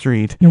out of the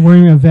street. They're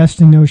wearing a vest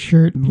and no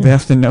shirt. Yeah.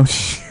 Vest and no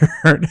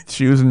shirt,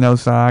 shoes and no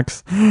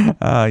socks.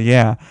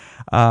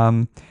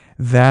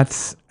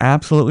 That's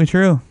absolutely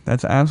true.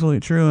 That's absolutely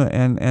true.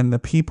 And the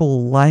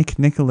people like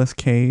Nicolas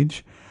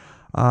Cage,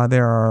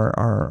 there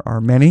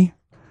are many.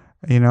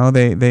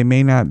 They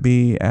may not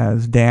be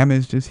as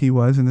damaged as he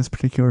was in this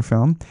particular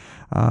film,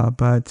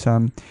 but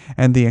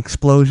and the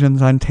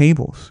explosions on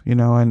tables,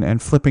 and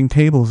flipping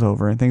tables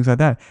over and things like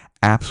that,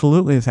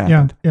 absolutely has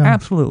happened. Yeah.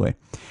 Absolutely.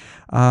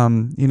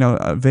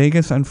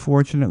 Vegas,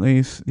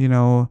 unfortunately,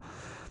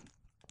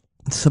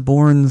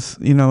 suborns,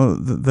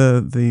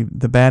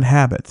 the bad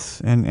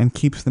habits and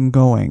keeps them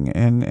going.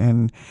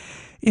 And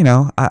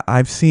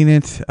I've seen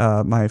it.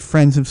 My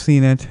friends have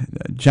seen it.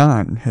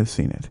 John has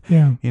seen it.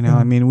 Yeah.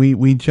 I mean,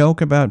 we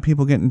joke about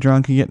people getting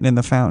drunk and getting in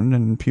the fountain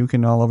and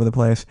puking all over the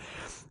place.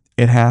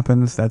 It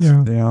happens. That's,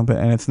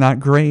 and it's not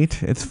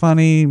great. It's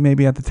funny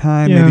maybe at the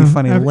time, maybe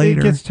funny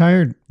later. It gets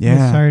tired. Yeah. It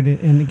gets tired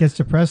and it gets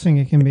depressing.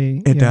 It can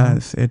be. It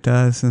does. It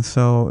does. And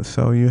so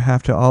you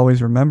have to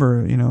always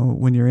remember,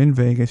 when you're in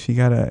Vegas, you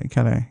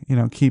gotta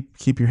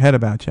keep your head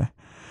about you.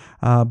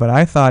 But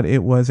I thought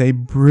it was a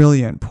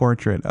brilliant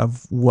portrait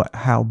of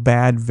how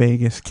bad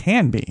Vegas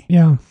can be.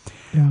 Yeah.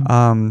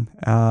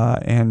 Yeah.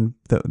 And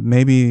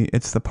maybe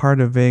it's the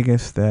part of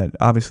Vegas that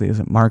obviously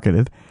isn't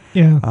marketed.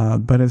 Yeah.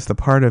 But it's the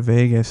part of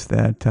Vegas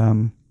that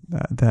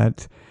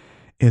that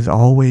is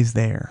always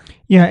there.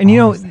 Yeah, and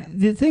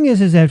the thing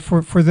is that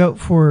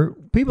for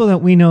people that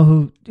we know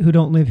who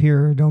don't live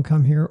here or don't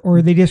come here,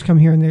 or they just come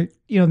here and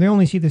they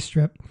only see the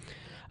Strip.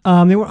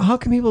 How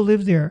can people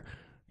live there?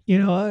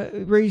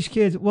 Raise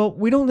kids. Well,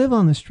 we don't live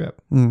on the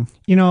Strip. Mm.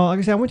 Like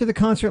I said, I went to the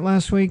concert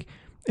last week,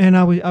 and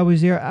I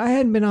was there. I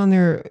hadn't been on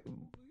there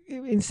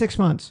in 6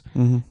 months.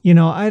 Mm-hmm.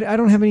 I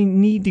don't have any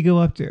need to go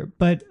up there.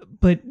 But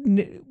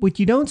what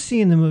you don't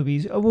see in the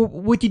movies,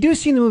 what you do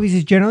see in the movies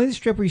is generally the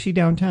Strip where you see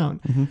downtown.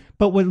 Mm-hmm.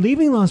 But what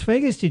Leaving Las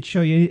Vegas did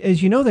show you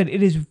is, that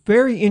it is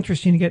very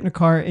interesting to get in a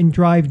car and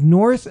drive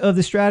north of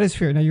the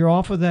Stratosphere. Now you're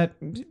off of that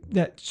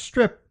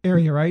Strip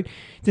area, right?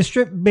 The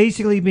Strip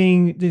basically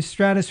being the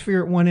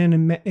Stratosphere at one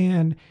end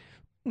and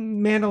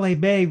Mandalay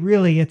Bay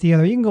really at the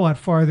other. You can go out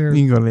farther.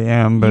 You can go to the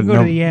M, but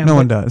no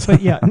one does.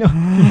 But yeah, no.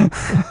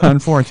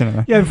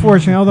 Unfortunately. Yeah,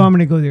 unfortunately. Although I'm going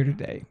to go there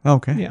today.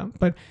 Okay. Yeah,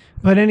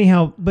 but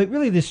anyhow,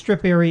 really the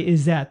Strip area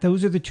is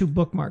those are the two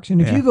bookmarks.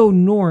 And if you go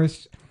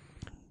north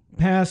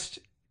past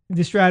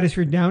the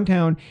Stratosphere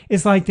downtown,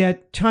 it's like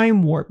that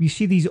time warp. You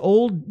see these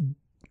old,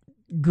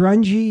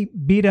 grungy,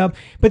 beat up,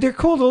 but they're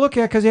cool to look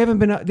at because they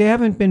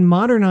haven't been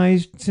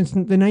modernized since the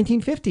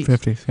 1950s.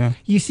 50s, yeah.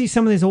 You see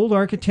some of this old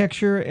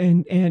architecture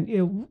and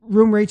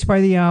room rates by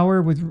the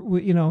hour with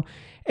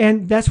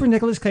and that's where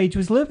Nicolas Cage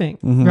was living,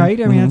 mm-hmm, right?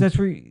 I mean,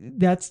 mm-hmm.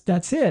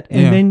 that's it.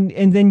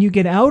 And then you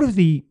get out of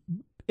the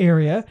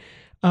area,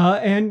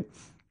 and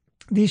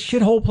these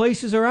shithole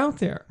places are out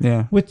there.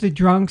 Yeah. With the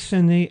drunks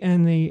and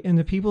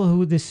the people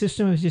who the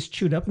system has just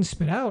chewed up and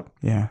spit out.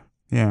 Yeah.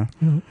 Yeah.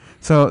 Mm-hmm.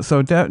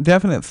 So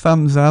definite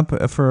thumbs up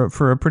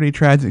for a pretty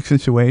tragic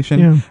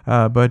situation.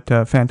 Yeah. But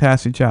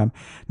fantastic job.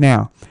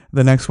 Now,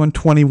 the next one,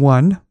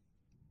 21.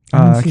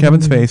 Kevin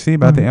Spacey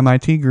about the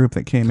MIT group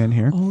that came in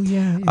here. Oh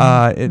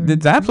yeah.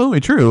 It's absolutely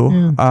true.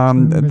 Yeah,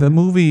 the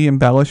movie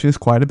embellishes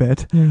quite a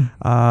bit. Yeah.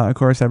 Of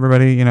course,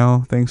 everybody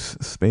thinks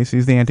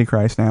Spacey's the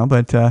Antichrist now,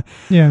 but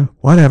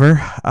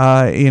whatever.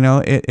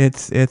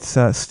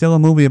 It's still a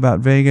movie about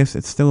Vegas.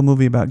 It's still a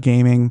movie about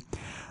gaming.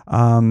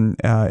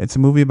 It's a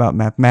movie about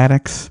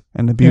mathematics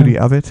and the beauty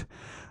of it.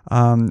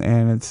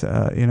 And it's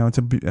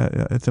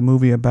a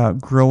movie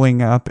about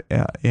growing up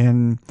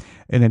in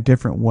a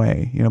different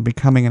way,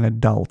 becoming an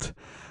adult.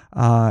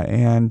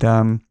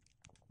 And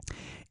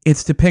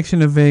its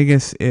depiction of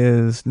Vegas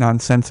is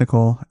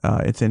nonsensical.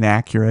 It's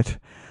inaccurate.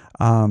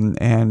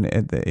 And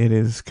it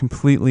is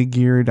completely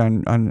geared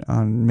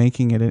on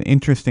making it an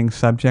interesting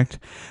subject,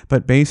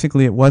 but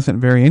basically it wasn't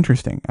very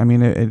interesting. I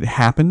mean, it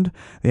happened.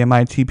 The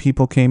MIT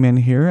people came in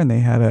here, and they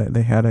had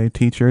a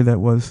teacher that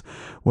was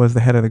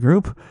the head of the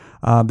group.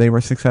 They were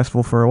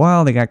successful for a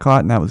while. They got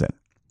caught, and that was it.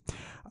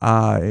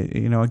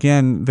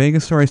 Again,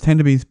 Vegas stories tend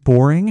to be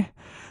boring,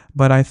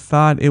 but I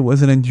thought it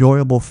was an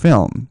enjoyable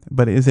film.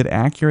 But is it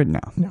accurate? No,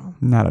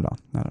 not at all.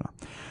 Not at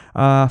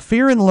all.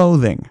 Fear and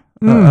Loathing.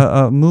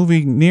 A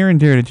movie near and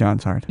dear to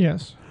John's heart.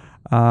 Yes.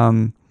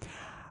 I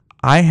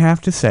have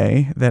to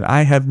say that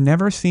I have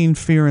never seen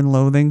Fear and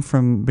Loathing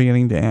from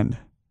beginning to end.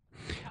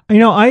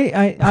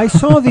 I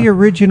saw the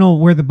original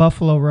Where the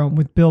Buffalo Roam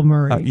with Bill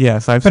Murray.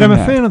 Yes, I've seen that. But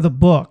I'm a fan of the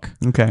book.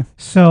 Okay.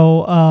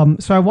 So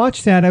so I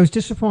watched that. I was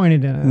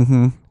disappointed in it.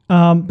 Mm-hmm.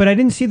 But I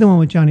didn't see the one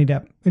with Johnny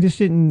Depp. I just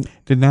didn't.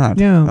 Did not?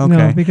 Yeah, okay.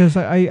 No, because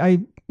I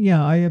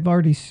have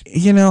already.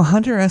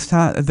 Hunter S.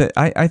 Thompson.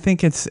 I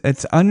think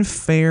it's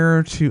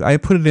unfair to. I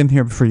put it in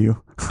here for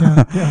you.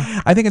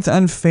 Yeah. I think it's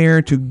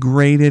unfair to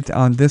grade it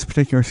on this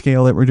particular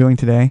scale that we're doing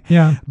today.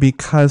 Yeah.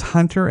 Because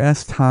Hunter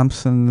S.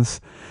 Thompson's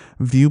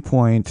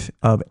viewpoint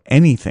of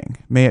anything,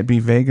 may it be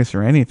Vegas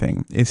or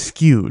anything, is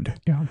skewed.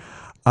 Yeah.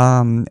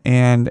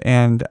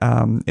 And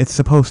it's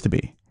supposed to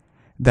be.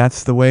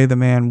 That's the way the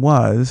man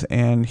was,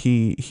 and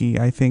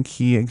I think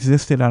he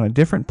existed on a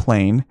different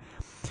plane.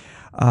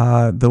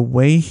 The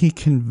way he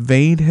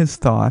conveyed his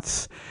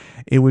thoughts,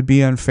 it would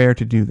be unfair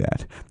to do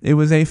that. It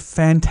was a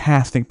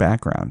fantastic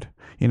background,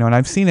 and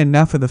I've seen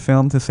enough of the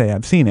film to say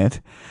I've seen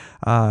it.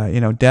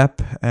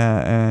 Depp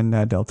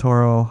and Del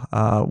Toro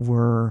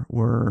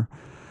were,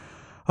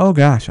 oh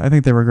gosh, I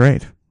think they were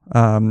great.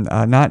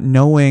 Not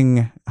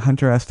knowing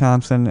Hunter S.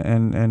 Thompson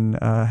and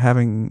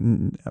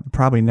having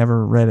probably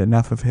never read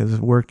enough of his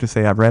work to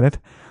say I've read it,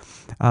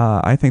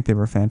 I think they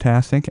were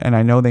fantastic, and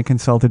I know they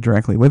consulted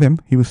directly with him.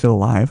 He was still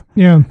alive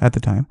at the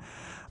time.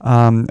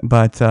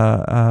 But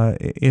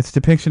its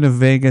depiction of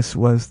Vegas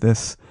was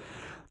this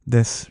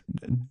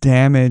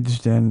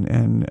damaged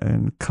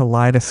and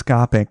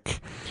kaleidoscopic.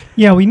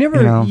 Yeah, we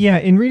never. Yeah,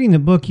 in reading the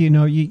book, you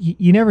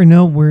never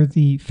know where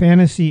the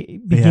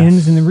fantasy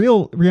begins and the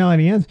real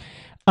reality ends.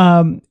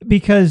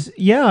 Because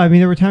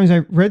there were times I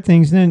read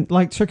things, and then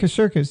like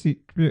Circus, the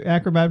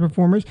acrobat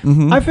performers,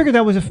 I figured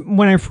that was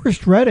when I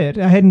first read it.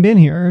 I hadn't been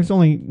here. I was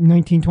only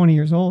 19, 20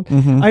 years old.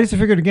 I just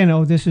figured again,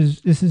 this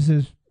is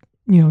his,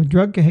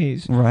 drug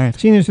haze. Right.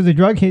 Seeing this with the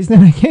drug haze,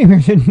 then I came here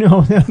and said,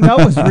 no, that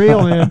was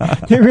real. Man.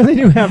 They really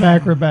do have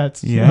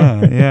acrobats.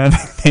 Yeah,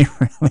 they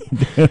really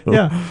do.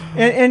 Yeah,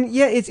 and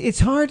it's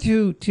hard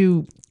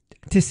to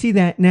see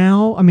that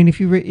now. I mean, if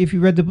you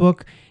read the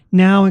book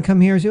now and come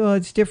here and say, oh,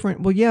 it's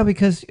different. Well, yeah,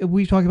 because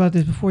we've talked about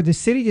this before. The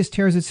city just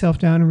tears itself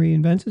down and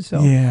reinvents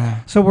itself. Yeah.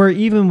 So where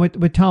even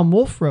what Tom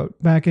Wolfe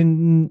wrote back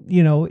in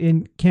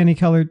Candy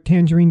Colored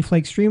Tangerine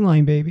Flake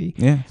Streamline Baby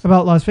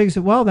about Las Vegas,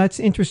 well, that's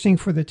interesting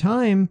for the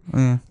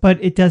time,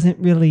 but it doesn't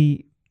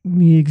really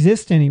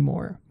exist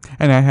anymore.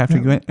 And I have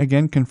to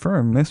again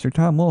confirm, Mr.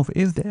 Tom Wolfe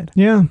is dead.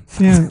 Yeah.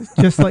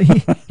 Just like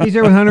he's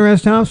there with Hunter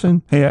S.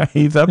 Thompson. Yeah,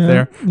 he's up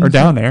there or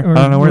down there. I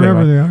don't know where they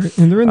are.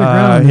 And they're in the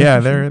ground.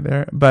 They're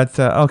there. But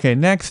okay,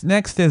 next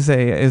is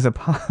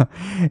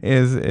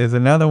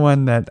another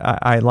one that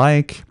I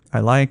like.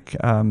 I like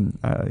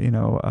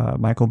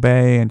Michael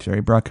Bay and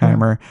Jerry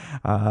Bruckheimer.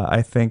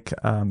 I think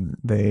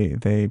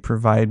they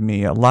provide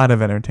me a lot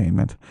of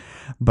entertainment.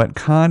 But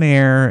Con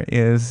Air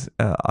is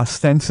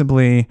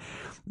ostensibly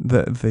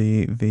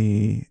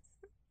the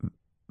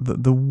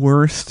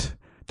worst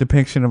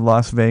depiction of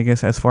Las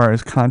Vegas as far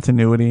as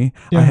continuity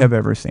I have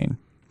ever seen.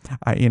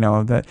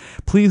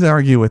 Please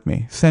argue with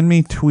me. Send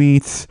me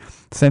tweets.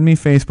 Send me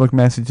Facebook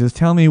messages.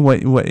 Tell me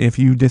what if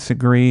you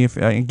disagree.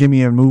 Give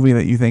me a movie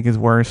that you think is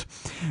worse.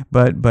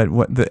 But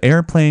what the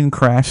airplane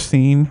crash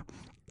scene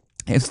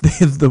is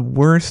the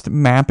worst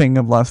mapping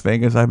of Las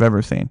Vegas I've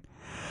ever seen.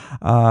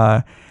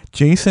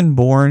 Jason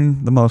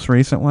Bourne, the most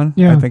recent one,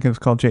 I think it was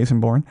called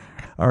Jason Bourne,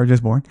 or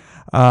just Bourne,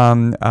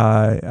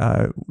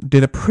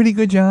 did a pretty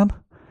good job.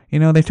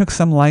 They took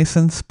some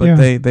license, but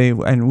they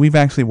and we've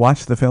actually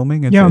watched the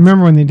filming. I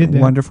remember when they did that.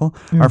 Wonderful.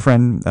 Yeah. Our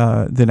friend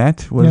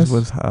Danette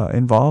was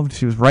involved.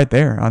 She was right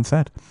there on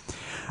set.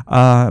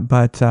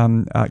 But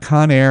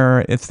Con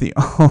Air, it's the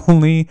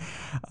only,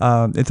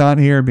 it's on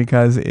here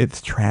because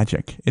it's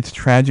tragic. It's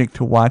tragic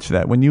to watch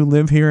that. When you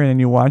live here and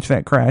you watch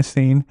that crash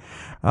scene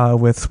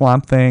with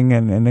Swamp Thing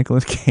and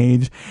Nicolas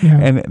Cage,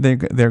 and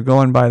they're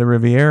going by the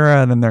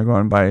Riviera, and then they're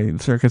going by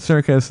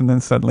Circus, and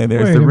then suddenly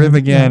there's the Riv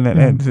again,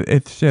 and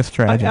it's just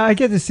tragic. I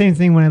get the same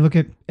thing when I look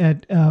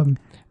at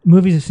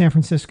movies of San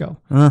Francisco.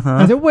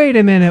 I said, wait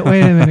a minute,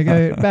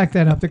 back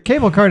that up. The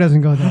cable car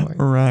doesn't go that way.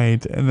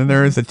 Right. And then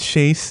there is a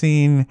chase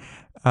scene.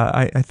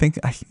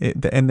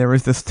 And there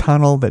was this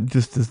tunnel that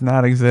just does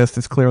not exist.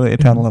 It's clearly a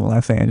tunnel in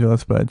Los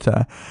Angeles, but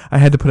I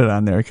had to put it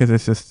on there because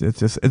it's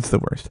the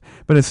worst.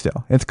 But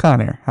it's Con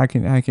Air. How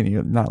can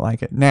you not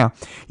like it? Now,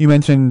 you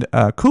mentioned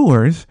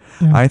Coolers.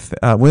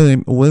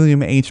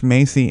 William H.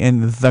 Macy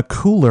in The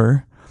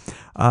Cooler,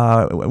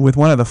 with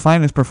one of the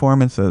finest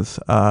performances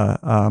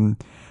that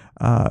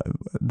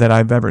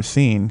I've ever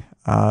seen,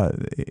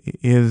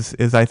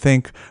 is I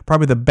think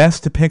probably the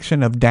best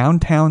depiction of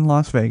downtown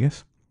Las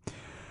Vegas.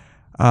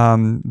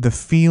 The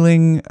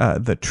feeling,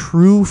 the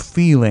true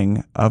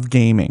feeling of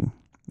gaming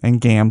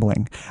and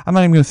gambling. I'm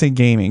not even going to say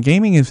gaming.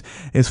 Gaming is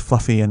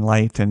fluffy and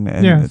light, and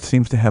it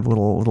seems to have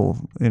little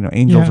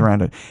angels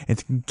around it.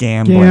 It's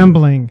gambling.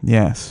 Gambling.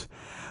 Yes.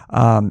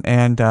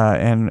 And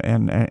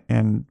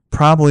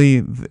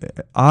probably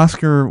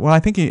Oscar. Well, I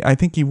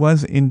think he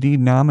was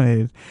indeed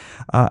nominated.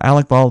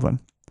 Alec Baldwin.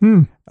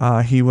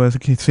 He was a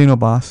casino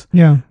boss.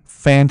 Yeah.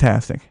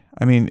 Fantastic.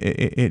 I mean,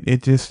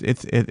 it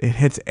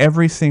hits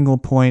every single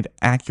point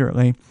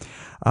accurately.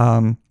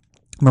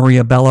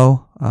 Maria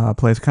Bello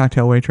plays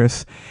cocktail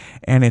waitress,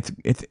 and it's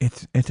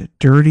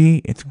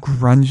dirty, it's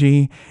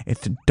grungy,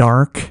 it's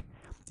dark.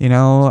 You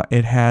know,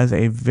 it has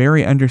a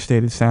very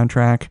understated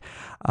soundtrack.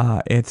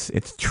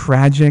 It's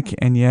tragic,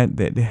 and yet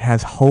it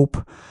has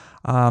hope.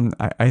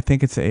 I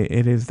think it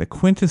is the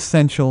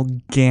quintessential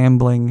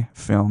gambling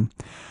film.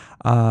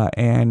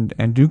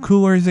 And do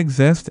coolers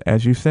exist?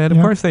 As you said, of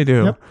course they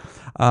do.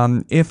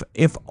 Yep.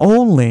 If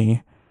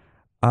only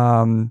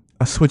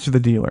a switch of the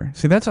dealer.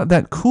 See,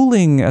 that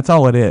cooling. That's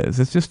all it is.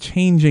 It's just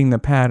changing the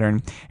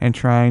pattern and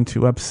trying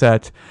to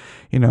upset,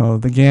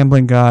 the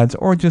gambling gods,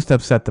 or just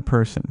upset the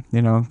person.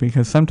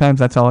 Because sometimes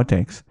that's all it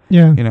takes.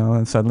 Yeah.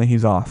 And suddenly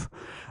he's off.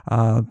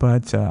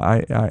 But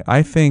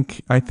I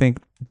think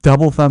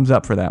double thumbs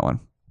up for that one.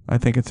 I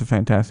think it's a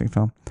fantastic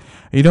film.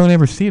 You don't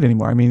ever see it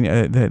anymore. I mean,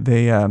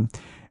 they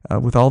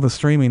with all the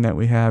streaming that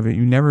we have,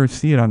 you never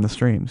see it on the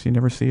streams. You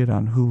never see it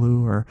on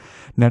Hulu or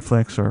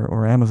Netflix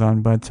or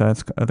Amazon. But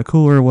it's The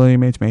Cooler,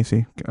 William H.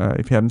 Macy.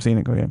 If you haven't seen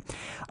it, go ahead.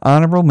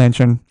 Honorable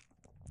mention,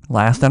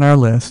 last on our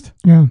list.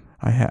 Yeah,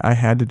 I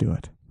had to do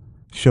it.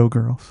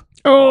 Showgirls.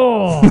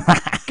 Oh,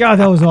 God,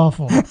 that was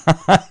awful.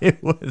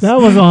 That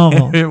was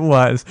awful. It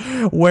was.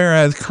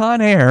 Whereas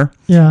Con Air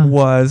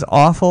was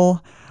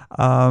awful,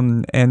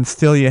 and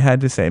still you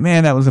had to say,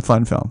 man, that was a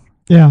fun film.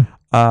 Yeah.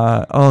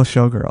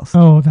 Showgirls.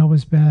 Oh, that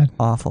was bad.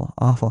 Awful.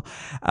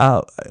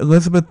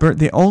 Elizabeth Burt,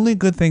 the only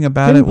good thing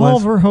about Didn't it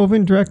was... Paul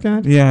Verhoeven direct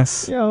that?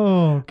 Yes.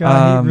 Oh,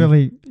 God,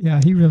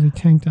 he really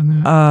tanked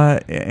on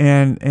that.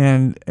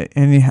 And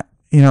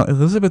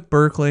Elizabeth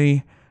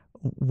Berkley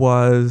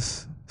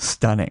was...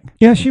 stunning.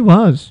 Yeah, she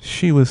was.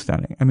 She was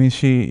stunning. I mean,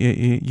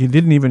 you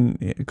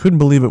couldn't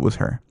believe it was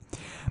her.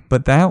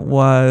 But that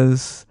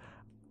was,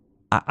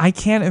 I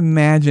can't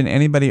imagine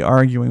anybody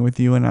arguing with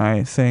you and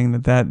I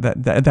saying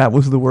that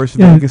was the worst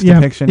Vegas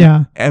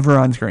depiction ever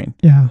on screen.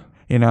 Yeah.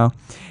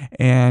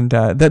 And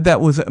that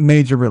was a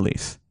major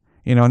release.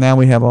 Now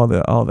we have all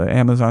the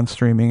Amazon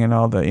streaming and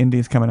all the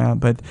indies coming out,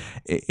 but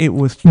it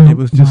was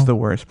just the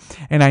worst.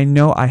 And I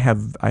know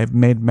I've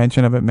made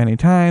mention of it many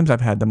times.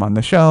 I've had them on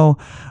the show.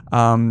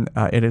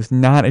 It is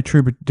not a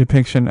true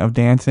depiction of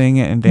dancing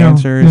and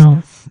dancers.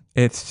 No.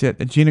 It's just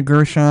Gina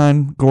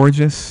Gershon,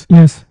 gorgeous.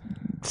 Yes.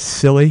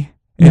 Silly.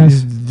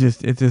 Yes.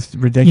 It's just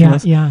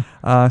ridiculous. Yeah.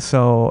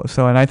 So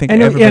and I think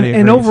everybody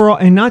and overall,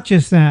 and not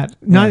just that.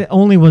 Not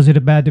only was it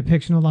a bad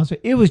depiction of Las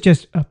Vegas, it was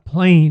just a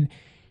plain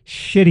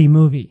shitty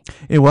movie.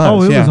 It was.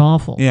 Oh, it was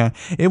awful. Yeah,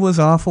 it was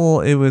awful.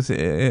 It was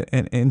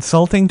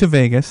insulting to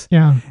Vegas.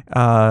 Yeah.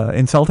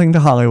 Insulting to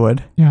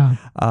Hollywood. Yeah.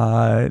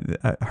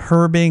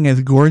 Her being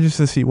as gorgeous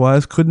as she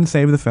was couldn't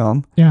save the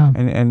film. Yeah.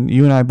 And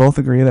you and I both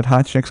agree that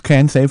hot chicks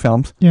can save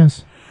films.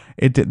 Yes.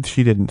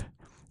 She didn't.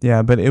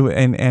 Yeah, but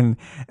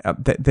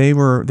they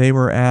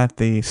were at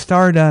the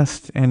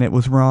Stardust, and it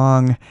was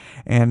wrong,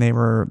 and they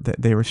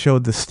were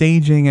showed the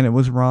staging, and it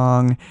was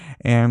wrong,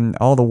 and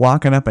all the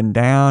walking up and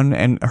down,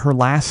 and her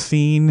last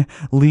scene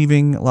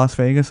leaving Las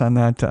Vegas on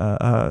that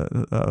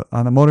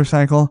on a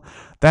motorcycle,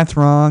 that's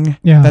wrong.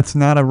 Yeah, that's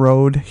not a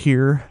road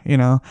here,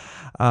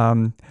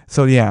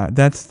 So yeah,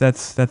 that's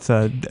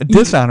a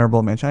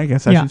dishonorable mention, I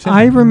guess. I should say.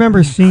 I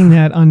remember seeing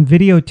that on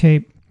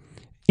videotape.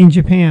 In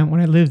Japan,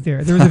 when I lived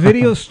there, there was a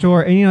video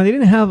store, and they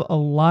didn't have a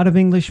lot of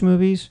English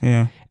movies.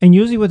 Yeah, and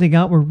usually what they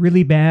got were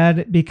really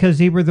bad because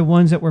they were the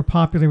ones that were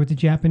popular with the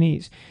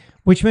Japanese,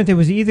 which meant there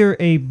was either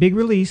a big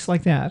release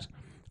like that,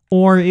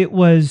 or it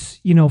was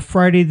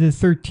Friday the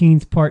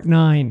 13th Part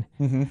 9,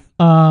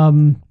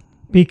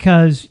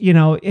 because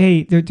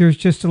hey, there's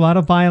just a lot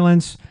of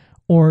violence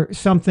or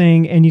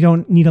something, and you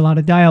don't need a lot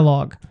of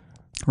dialogue.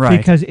 Right,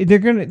 because they're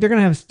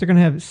gonna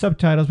have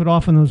subtitles, but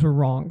often those were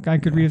wrong. I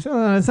could read,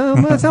 that's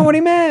not what he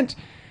meant.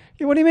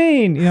 What do you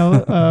mean?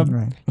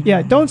 Right.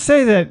 Yeah, don't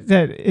say that.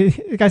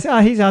 The guy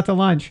said, he's out to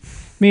lunch,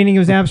 meaning he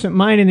was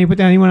absent-minded. And they put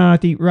down he went out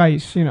to eat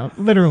rice.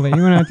 Literally,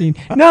 he went out to eat.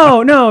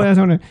 No, that's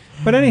what.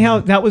 But anyhow,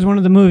 that was one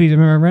of the movies I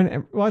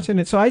remember watching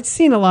it. So I'd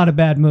seen a lot of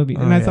bad movies,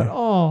 and I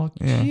thought,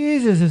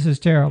 Jesus, this is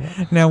terrible.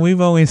 Now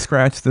we've only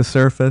scratched the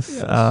surface.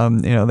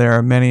 Yes. There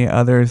are many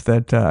others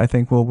that I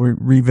think we'll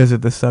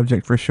revisit the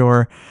subject for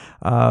sure.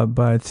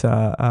 But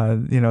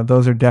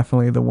those are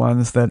definitely the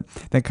ones that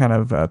kind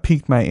of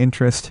piqued my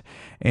interest.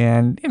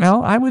 And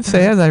I would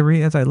say as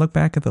I look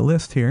back at the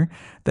list here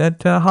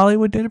that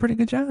Hollywood did a pretty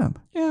good job.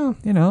 Yeah,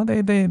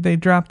 they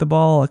dropped the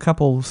ball a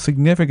couple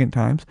significant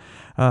times.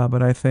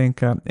 But I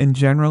think in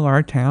general,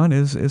 our town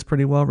is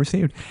pretty well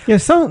received. Yeah,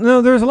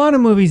 there's a lot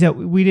of movies that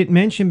we didn't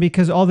mention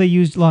because all they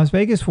used Las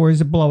Vegas for is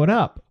to blow it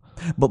up.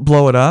 But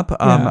blow it up.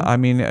 I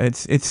mean,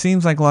 it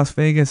seems like Las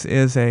Vegas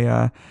is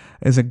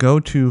is a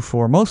go-to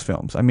for most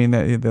films. I mean,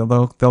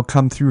 they'll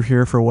come through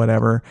here for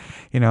whatever,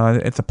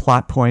 it's a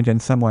plot point in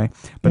some way.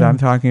 But I'm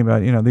talking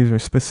about, these are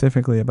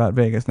specifically about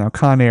Vegas. Now,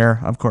 Con Air,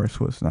 of course,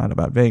 was not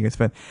about Vegas,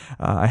 but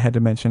I had to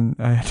mention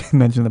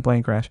the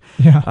plane crash.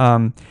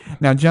 Yeah.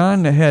 Now,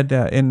 John had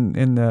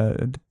in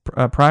the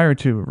prior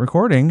to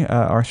recording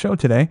our show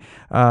today,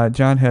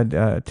 John had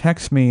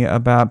texted me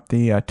about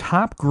the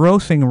top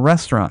grossing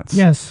restaurants.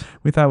 Yes.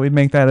 We thought we'd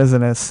make that as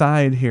an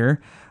aside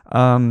here.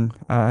 I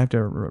have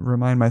to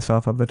remind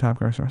myself of the top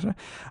grossing restaurant.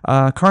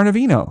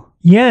 Carnivino.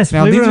 Yes.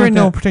 Now, these are in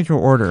no particular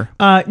order.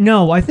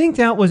 No, I think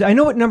I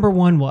know what number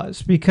one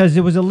was, because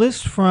it was a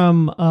list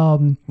from,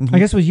 I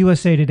guess it was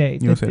USA Today.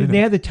 They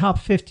had the top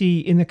 50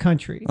 in the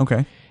country.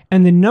 Okay.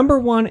 And the number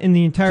one in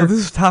the entire... So this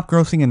is top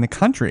grossing in the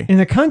country? In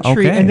the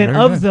country. Okay, and then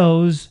of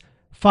those,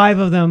 5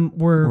 of them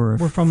were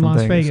from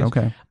Las Vegas.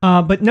 Okay.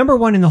 But number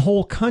one in the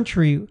whole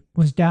country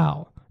was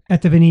Dow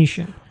at the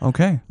Venetian.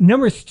 Okay.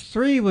 Number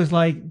 3 was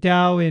like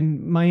Dow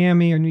in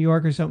Miami or New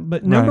York or something.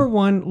 But number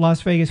one,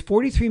 Las Vegas,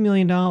 $43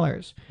 million.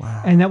 Wow.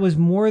 And that was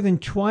more than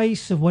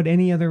twice of what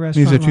any other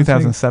restaurant... These are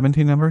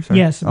 2017 numbers? Or?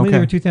 Yes, I believe they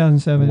were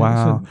 2007.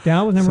 Wow. So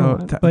Dow was number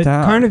one. But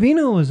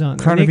Carnivino was on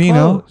there.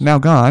 Carnivino, now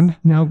gone.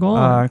 Now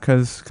gone.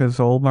 Because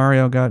old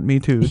Mario got me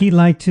too. He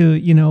liked to,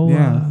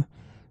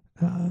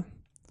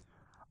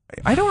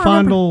 I don't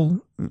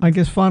fondle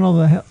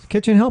the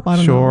kitchen help. I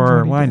don't know.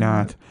 Sure, why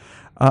not?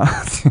 Mon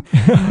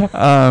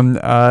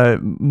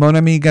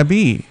Ami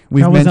Gabi,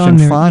 we've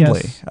mentioned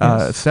fondly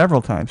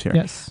several times here.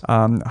 Yes.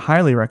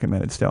 Highly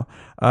recommended still.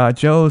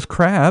 Joe's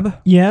Crab.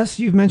 Yes,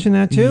 you've mentioned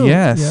that too.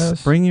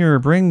 Yes.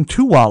 Bring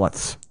 2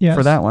 wallets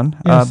for that one.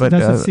 Yes, but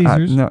that's at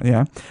Caesars.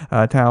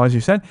 Tao, as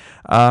you said.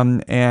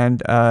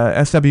 And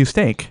SW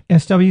Steak.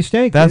 SW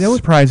Steak. That's a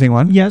surprising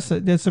one. Yes,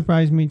 that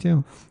surprised me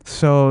too.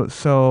 So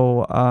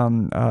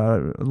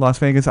Las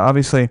Vegas,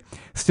 obviously,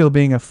 still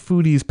being a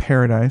foodie's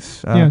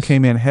paradise,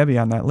 came in heavy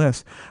on that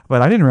list.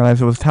 But I didn't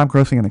realize it was top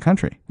grossing in the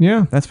country.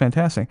 Yeah. That's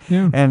fantastic.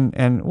 Yeah.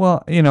 And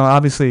well,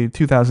 obviously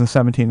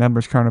 2017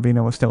 numbers,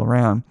 Carnivino was still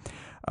around.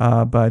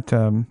 But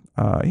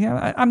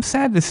I'm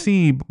sad to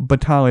see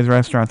Batali's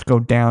restaurants go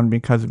down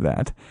because of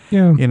that.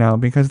 Yeah.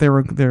 Because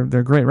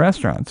they're great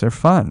restaurants. They're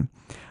fun.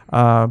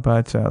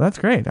 But that's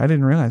great. I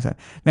didn't realize that.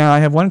 Now, I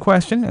have one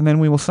question, and then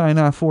we will sign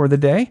off for the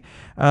day.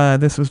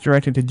 This was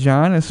directed to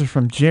John. This is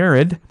from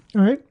Jared.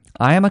 All right.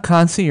 I am a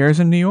concierge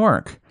in New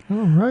York.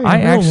 Oh, right.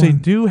 I actually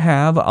do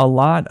have a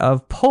lot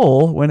of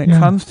pull when it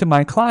comes to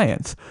my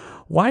clients.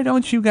 Why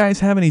don't you guys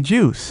have any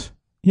juice?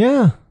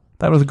 Yeah.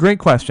 That was a great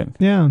question.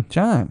 Yeah.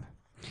 John.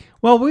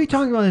 Well, we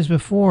talked about this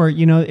before.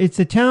 It's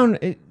a town,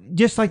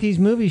 just like these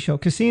movie show,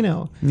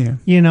 casino. Yeah.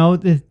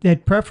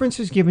 That preference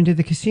is given to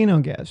the casino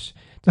guests.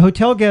 The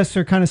hotel guests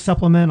are kind of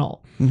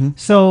supplemental. Mm-hmm.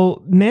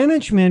 So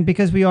management,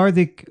 because we are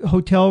the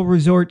hotel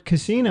resort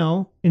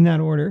casino in that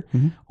order,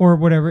 or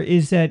whatever,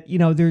 is that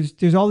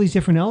there's all these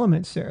different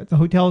elements there. The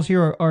hotels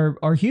here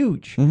are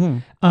huge.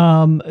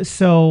 Mm-hmm.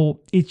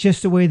 So it's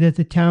just the way that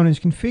the town is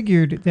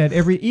configured that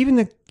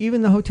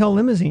even the hotel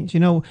limousines,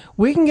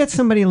 we can get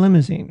somebody a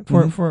limousine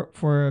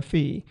for a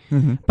fee,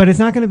 but it's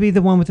not going to be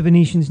the one with the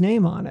Venetian's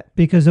name on it,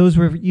 because those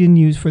were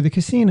used for the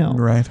casino,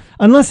 right?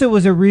 Unless it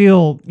was a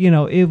real,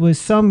 it was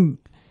some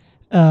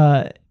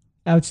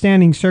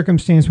outstanding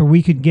circumstance where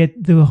we could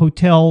get the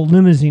hotel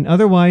limousine.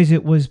 Otherwise,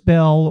 it was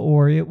Bell,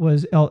 or it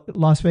was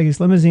Las Vegas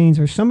Limousines,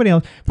 or somebody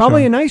else,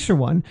 probably a nicer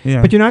one.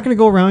 Yeah. But you're not going to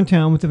go around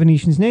town with the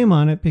Venetian's name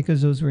on it,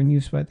 because those were in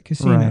use by the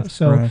casino. Right,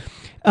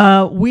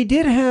 so we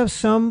did have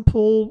some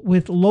pull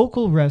with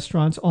local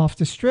restaurants off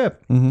the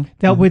strip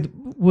that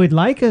would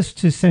like us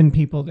to send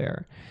people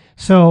there.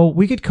 So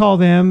we could call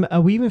them.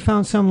 We even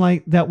found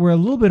some that were a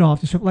little bit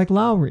off the strip, like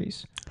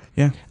Lowry's.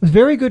 Yeah, it was a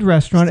very good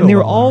restaurant, and they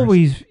were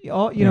always,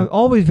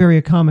 always very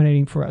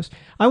accommodating for us.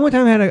 I one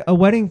time had a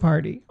wedding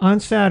party on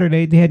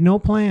Saturday. They had no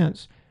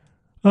plans.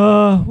 We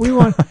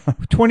want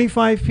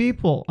 25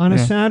 people on a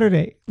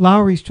Saturday.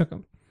 Lowry's took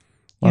them.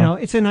 Wow.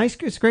 It's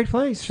a great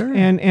place. Sure.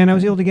 And I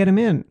was able to get them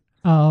in.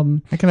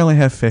 I can only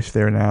have fish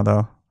there now,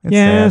 though. It's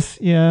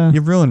sad. Yeah.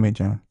 You've ruined me,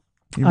 John.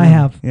 I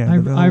have. Yeah,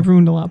 I've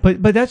ruined a lot.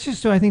 But that's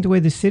just, I think, the way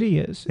the city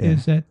is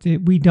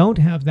that we don't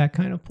have that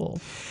kind of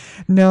pull.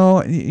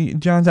 No,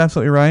 John's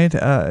absolutely right,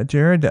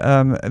 Jared.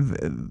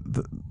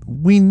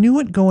 We knew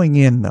it going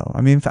in, though.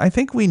 I mean, I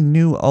think we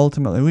knew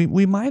ultimately.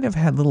 We might have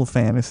had little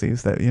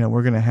fantasies that,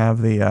 we're going to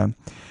have the,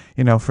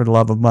 For the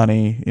Love of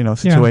Money,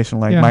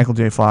 situation like Michael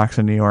J. Fox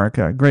in New York.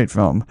 Great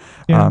film.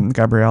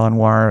 Gabrielle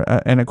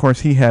Anwar. And, of course,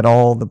 he had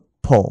all the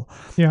pull.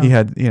 Yeah. He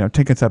had,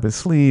 tickets up his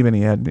sleeve, and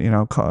he had,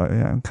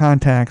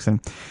 contacts,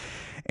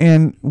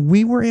 and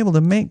we were able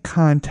to make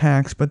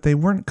contacts, but they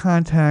weren't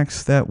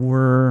contacts that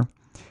were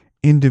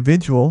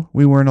individual.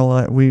 We weren't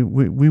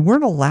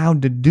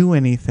allowed to do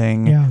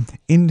anything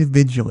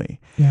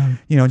individually. Yeah.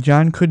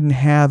 John couldn't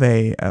have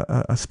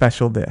a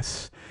special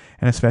this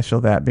and a special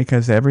that,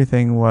 because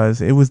everything was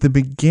the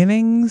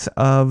beginnings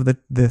of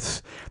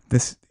this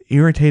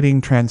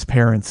irritating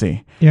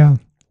transparency. Yeah.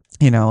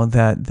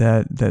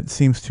 that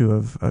seems to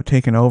have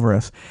taken over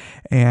us,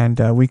 and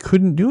we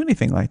couldn't do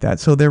anything like that.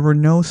 So there were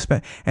no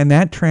and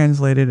that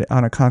translated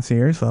on a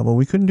concierge level.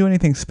 We couldn't do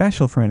anything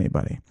special for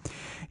anybody.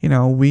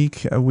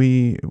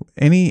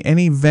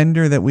 Any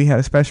vendor that we had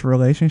a special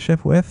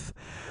relationship with,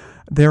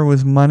 there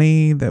was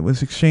money that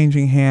was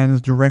exchanging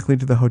hands directly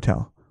to the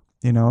hotel,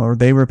 or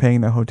they were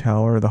paying the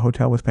hotel, or the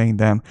hotel was paying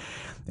them.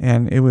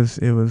 And it was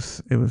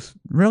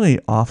really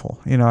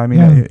awful.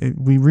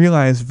 We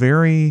realized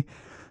very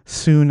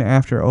soon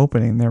after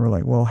opening, they were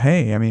like, well,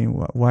 hey,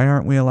 why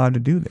aren't we allowed to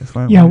do this?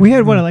 We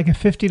had like a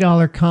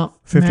 $50 comp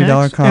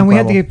 $50 comp and we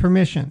had level. to get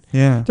permission.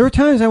 Yeah. There were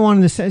times I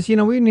wanted to say,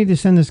 we need to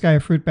send this guy a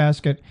fruit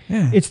basket.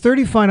 Yeah. It's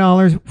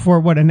 $35 for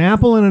an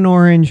apple and an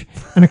orange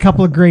and a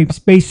couple of grapes.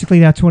 Basically,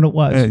 that's what it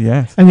was.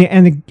 Yes.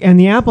 And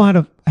the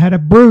apple had a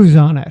bruise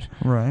on it.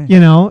 Right.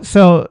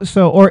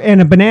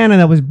 And a banana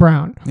that was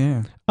brown.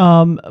 Yeah.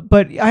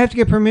 But I have to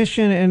get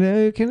permission,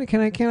 and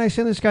can I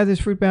send this guy this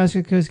fruit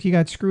basket because he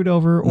got screwed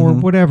over or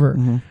whatever?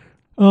 Mm-hmm.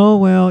 Oh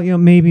well,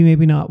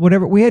 maybe not.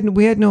 Whatever. We had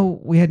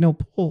no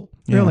pull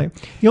really. Yeah.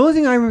 The only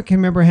thing I can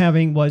remember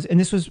having was, and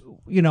this was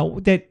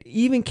that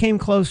even came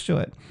close to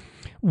it,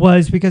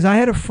 was because I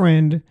had a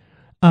friend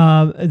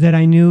that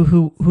I knew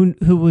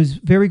who was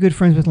very good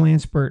friends with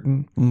Lance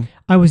Burton. Mm.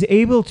 I was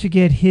able to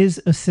get his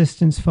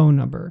assistant's phone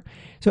number.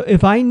 So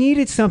if I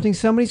needed something,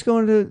 somebody's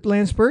going to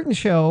Lance Burton's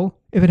show,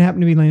 if it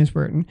happened to be Lance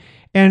Burton,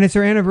 and it's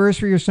their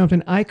anniversary or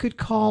something, I could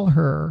call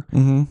her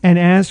and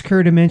ask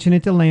her to mention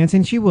it to Lance,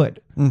 and she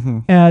would.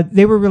 Mm-hmm.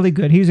 They were really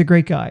good. He was a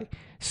great guy.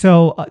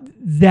 So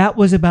that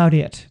was about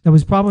it. That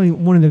was probably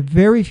one of the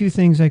very few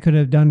things I could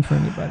have done for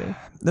anybody.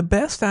 The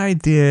best I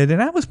did,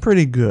 and I was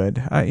pretty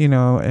good,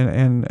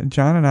 and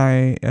John and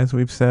I, as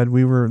we've said,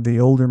 we were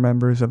the older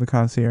members of the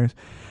concierge.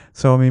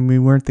 So, we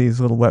weren't these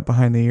little wet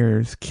behind the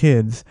ears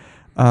kids.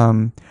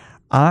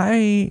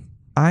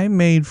 I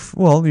made,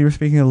 you were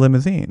speaking of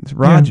limousines.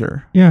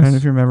 Roger. Yeah. Yes. I don't know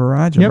if you remember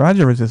Roger. Yep.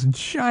 Roger was this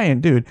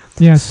giant dude.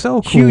 Yeah.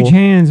 So cool. Huge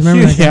hands.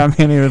 Remember that?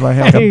 Yeah, he was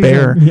like a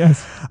bear.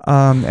 Yes.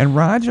 And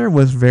Roger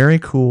was very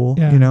cool,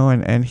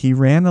 and he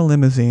ran the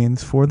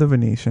limousines for the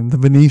Venetian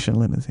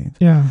limousines.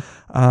 Yeah.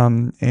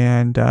 And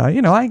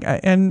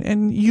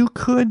you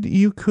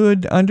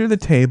could under the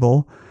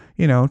table,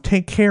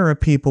 take care of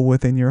people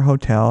within your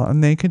hotel,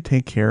 and they could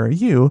take care of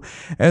you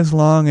as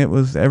long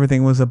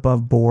everything was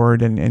above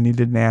board and you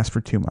didn't ask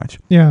for too much.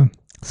 Yeah.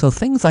 So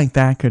things like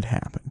that could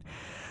happen.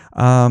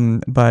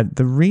 But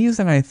the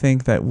reason I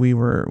think that we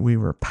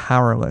were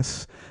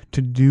powerless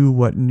to do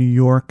what New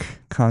York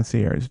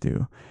concierges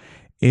do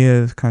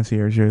is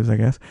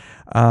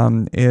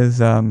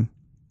the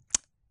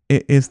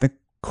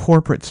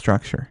corporate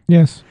structure.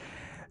 Yes.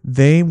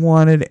 They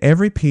wanted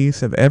every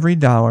piece of every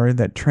dollar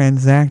that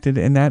transacted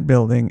in that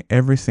building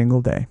every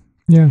single day.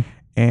 Yeah.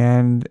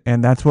 And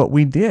that's what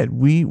we did.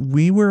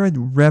 We were a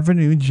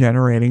revenue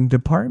generating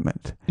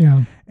department.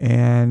 Yeah.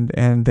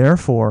 And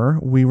therefore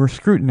we were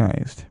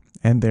scrutinized,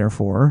 and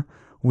therefore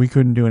we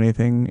couldn't do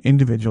anything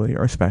individually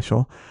or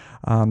special.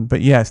 But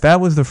yes, that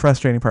was the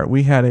frustrating part.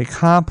 We had a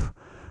comp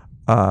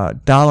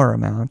dollar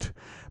amount,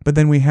 but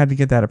then we had to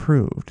get that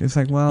approved. It's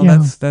like, well,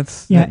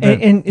 that's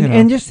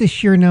and just the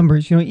sheer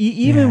numbers.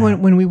 Even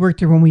when we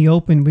worked there, when we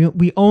opened,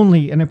 we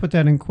only, and I put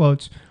that in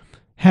quotes,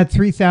 had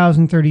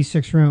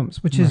 3,036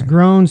 rooms, which has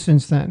grown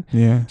since then.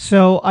 Yeah.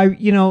 So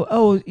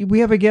we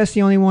have a guest.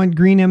 They only want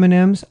green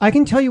M&Ms. I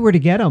can tell you where to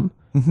get them.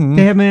 Mm-hmm.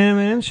 They have an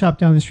M&M shop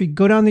down the street.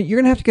 Go down there. You're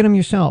gonna have to get them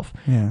yourself.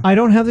 Yeah. I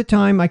don't have the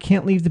time. I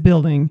can't leave the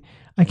building.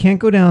 I can't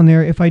go down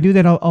there. If I do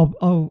that,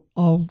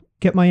 I'll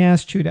get my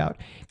ass chewed out.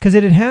 Because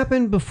it had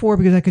happened before,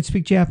 because I could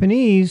speak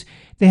Japanese.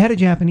 They had a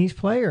Japanese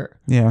player.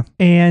 Yeah.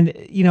 And,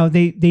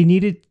 they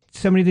needed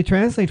somebody to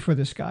translate for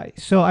this guy.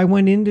 So I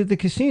went into the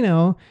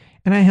casino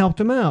and I helped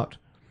him out.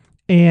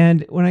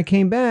 And when I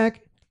came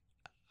back,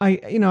 I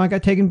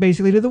got taken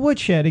basically to the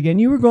woodshed again.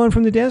 You were gone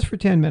from the desk for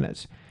 10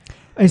 minutes.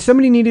 And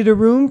somebody needed a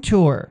room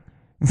tour.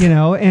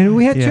 And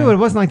we had two. It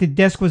wasn't like the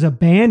desk was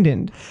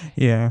abandoned.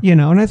 Yeah.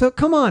 And I thought,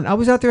 come on. I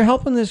was out there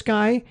helping this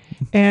guy,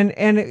 and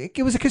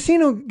it was a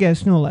casino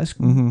guest, no less.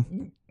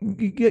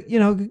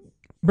 Mm-hmm.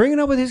 Bring it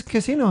up with his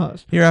casino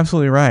host. You're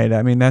absolutely right.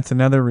 That's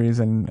another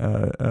reason,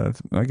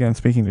 again,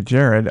 speaking to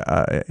Jared,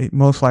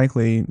 most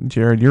likely,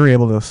 Jared, you're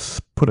able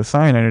to put a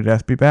sign on your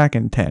desk, be back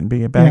in 10,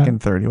 be back in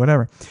 30,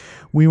 whatever.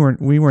 We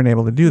weren't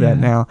able to do that.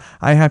 Now,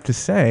 I have to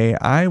say,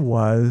 I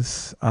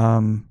was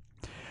the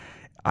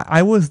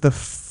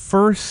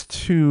first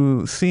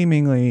to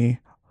seemingly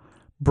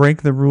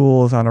break the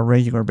rules on a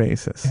regular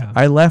basis. Yeah.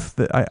 I left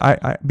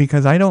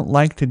because I don't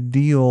like to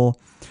deal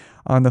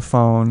on the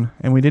phone,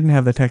 and we didn't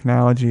have the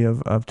technology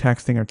of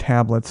texting or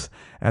tablets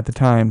at the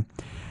time.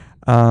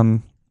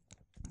 And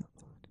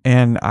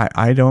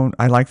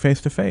I like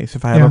face to face.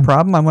 If I have a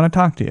problem, I want to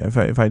talk to you.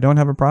 If I don't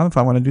have a problem, if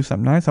I want to do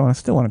something nice, I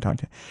still want to talk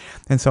to you.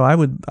 And so I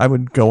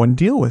would go and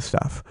deal with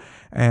stuff.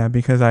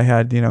 Because I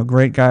had,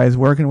 great guys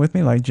working with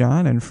me like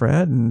John and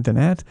Fred and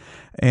Danette,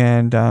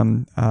 and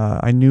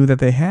I knew that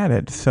they had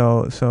it.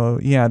 So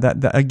yeah,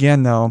 that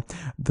again though,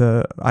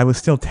 I was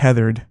still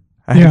tethered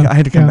I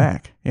had to come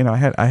back. You know,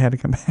 I had to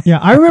come back. Yeah,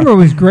 I remember it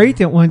was great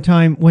that one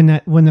time when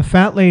the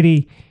fat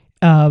lady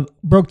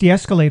broke the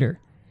escalator,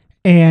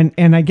 and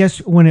I guess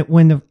when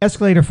the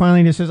escalator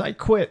finally just says I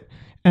quit,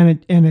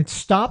 and it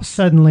stopped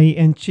suddenly,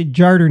 and she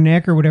jarred her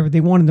neck or whatever.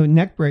 They wanted the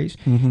neck brace,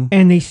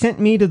 and they sent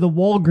me to the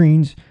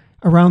Walgreens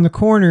around the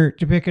corner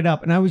to pick it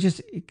up, and I was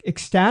just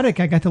ecstatic.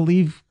 I got to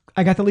leave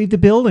the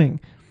building,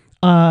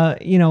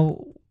 you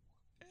know,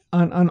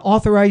 on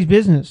authorized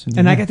business,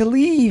 and I got to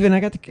leave, and I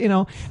got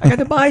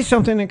to buy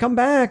something and come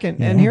back,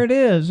 and here it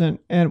is, and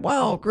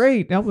wow,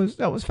 great, that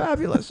was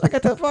fabulous. I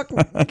got to fucking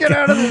get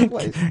out of this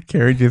place.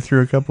 Carried you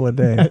through a couple of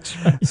days.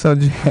 That's right. So,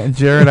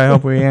 Jared, I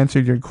hope we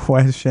answered your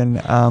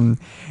question.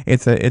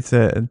 It's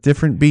a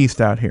different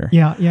beast out here.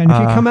 Yeah, and if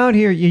you come out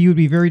here, you would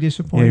be very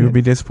disappointed. Yeah, you would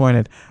be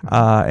disappointed.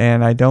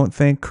 And I don't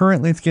think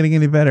currently it's getting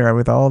any better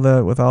with all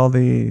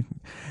the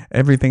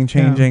everything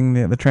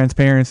changing, the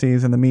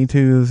transparencies and the Me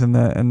Too's and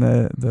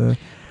the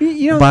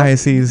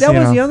biases. That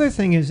was the other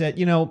thing, is that,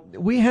 you know,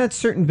 we had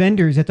certain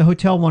vendors that the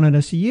hotel wanted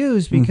us to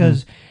use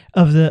because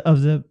of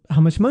the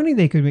how much money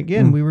they could make.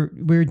 Again, we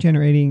were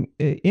generating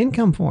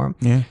income for them.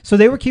 Yeah. So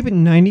they were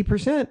keeping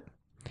 90%.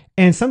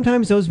 And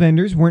sometimes those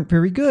vendors weren't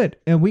very good,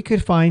 and we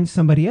could find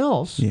somebody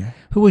else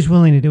who was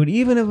willing to do it,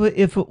 even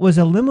if it was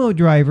a limo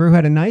driver who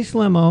had a nice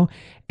limo,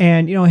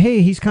 and, you know,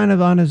 hey, he's kind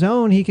of on his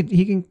own, he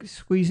can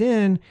squeeze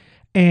in,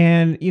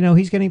 and, you know,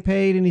 he's getting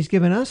paid and he's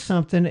giving us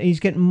something, and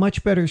he's getting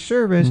much better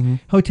service.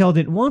 Hotel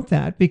didn't want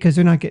that because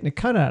they're not getting a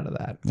cut out of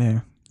that. Yeah.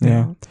 You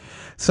know?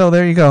 So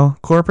there you go.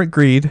 Corporate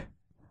greed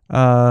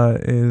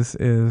is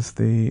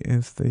the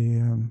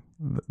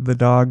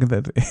dog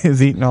that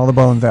is eating all the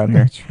bones out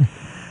here.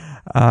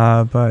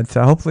 But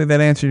hopefully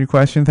that answered your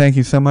question. Thank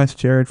you so much,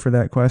 Jared, for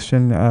that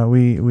question.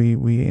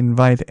 We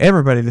invite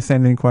everybody to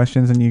send in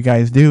questions, and you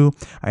guys do.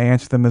 I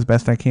answer them as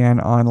best I can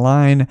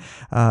online.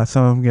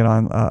 Some of them get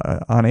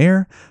on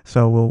air,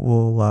 so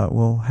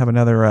we'll have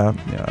another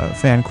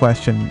fan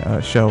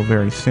question show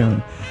very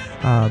soon.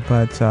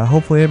 But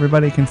hopefully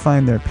everybody can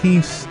find their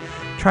peace.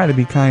 Try to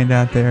be kind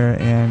out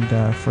there.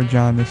 And for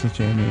John, this is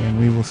Jamie, and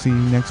we will see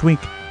you next week.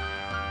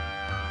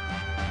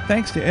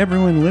 Thanks to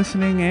everyone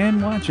listening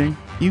and watching.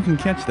 You can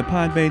catch the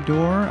Pod Bay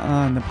Door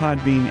on the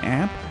Podbean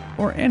app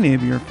or any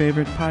of your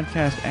favorite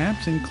podcast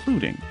apps,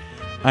 including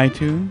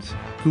iTunes,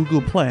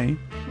 Google Play,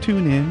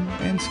 TuneIn,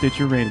 and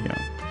Stitcher Radio.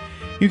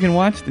 You can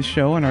watch the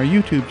show on our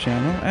YouTube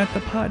channel at the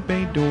Pod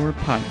Bay Door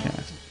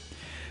Podcast.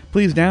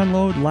 Please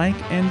download, like,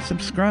 and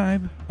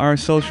subscribe. Our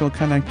social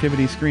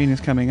connectivity screen is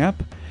coming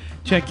up.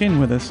 Check in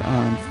with us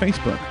on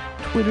Facebook,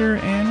 Twitter,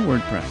 and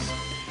WordPress.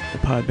 The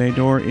Pod Bay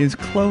Door is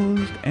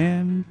closed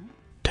and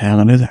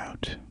talent is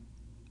out.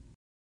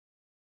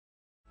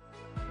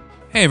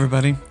 Hey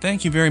everybody,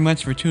 thank you very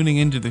much for tuning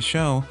into the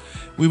show.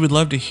 We would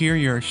love to hear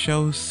your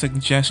show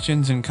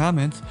suggestions and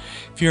comments.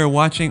 If you are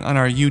watching on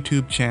our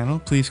YouTube channel,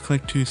 please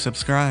click to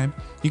subscribe.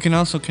 You can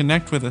also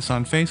connect with us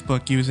on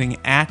Facebook using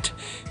 @PBD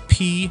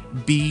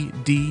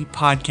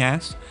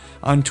Podcast,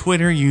 on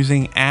Twitter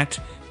using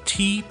 @TPBD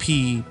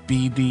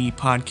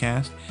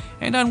Podcast,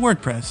 and on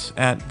WordPress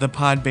at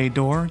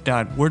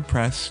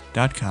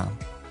thepodbaydoor.wordpress.com.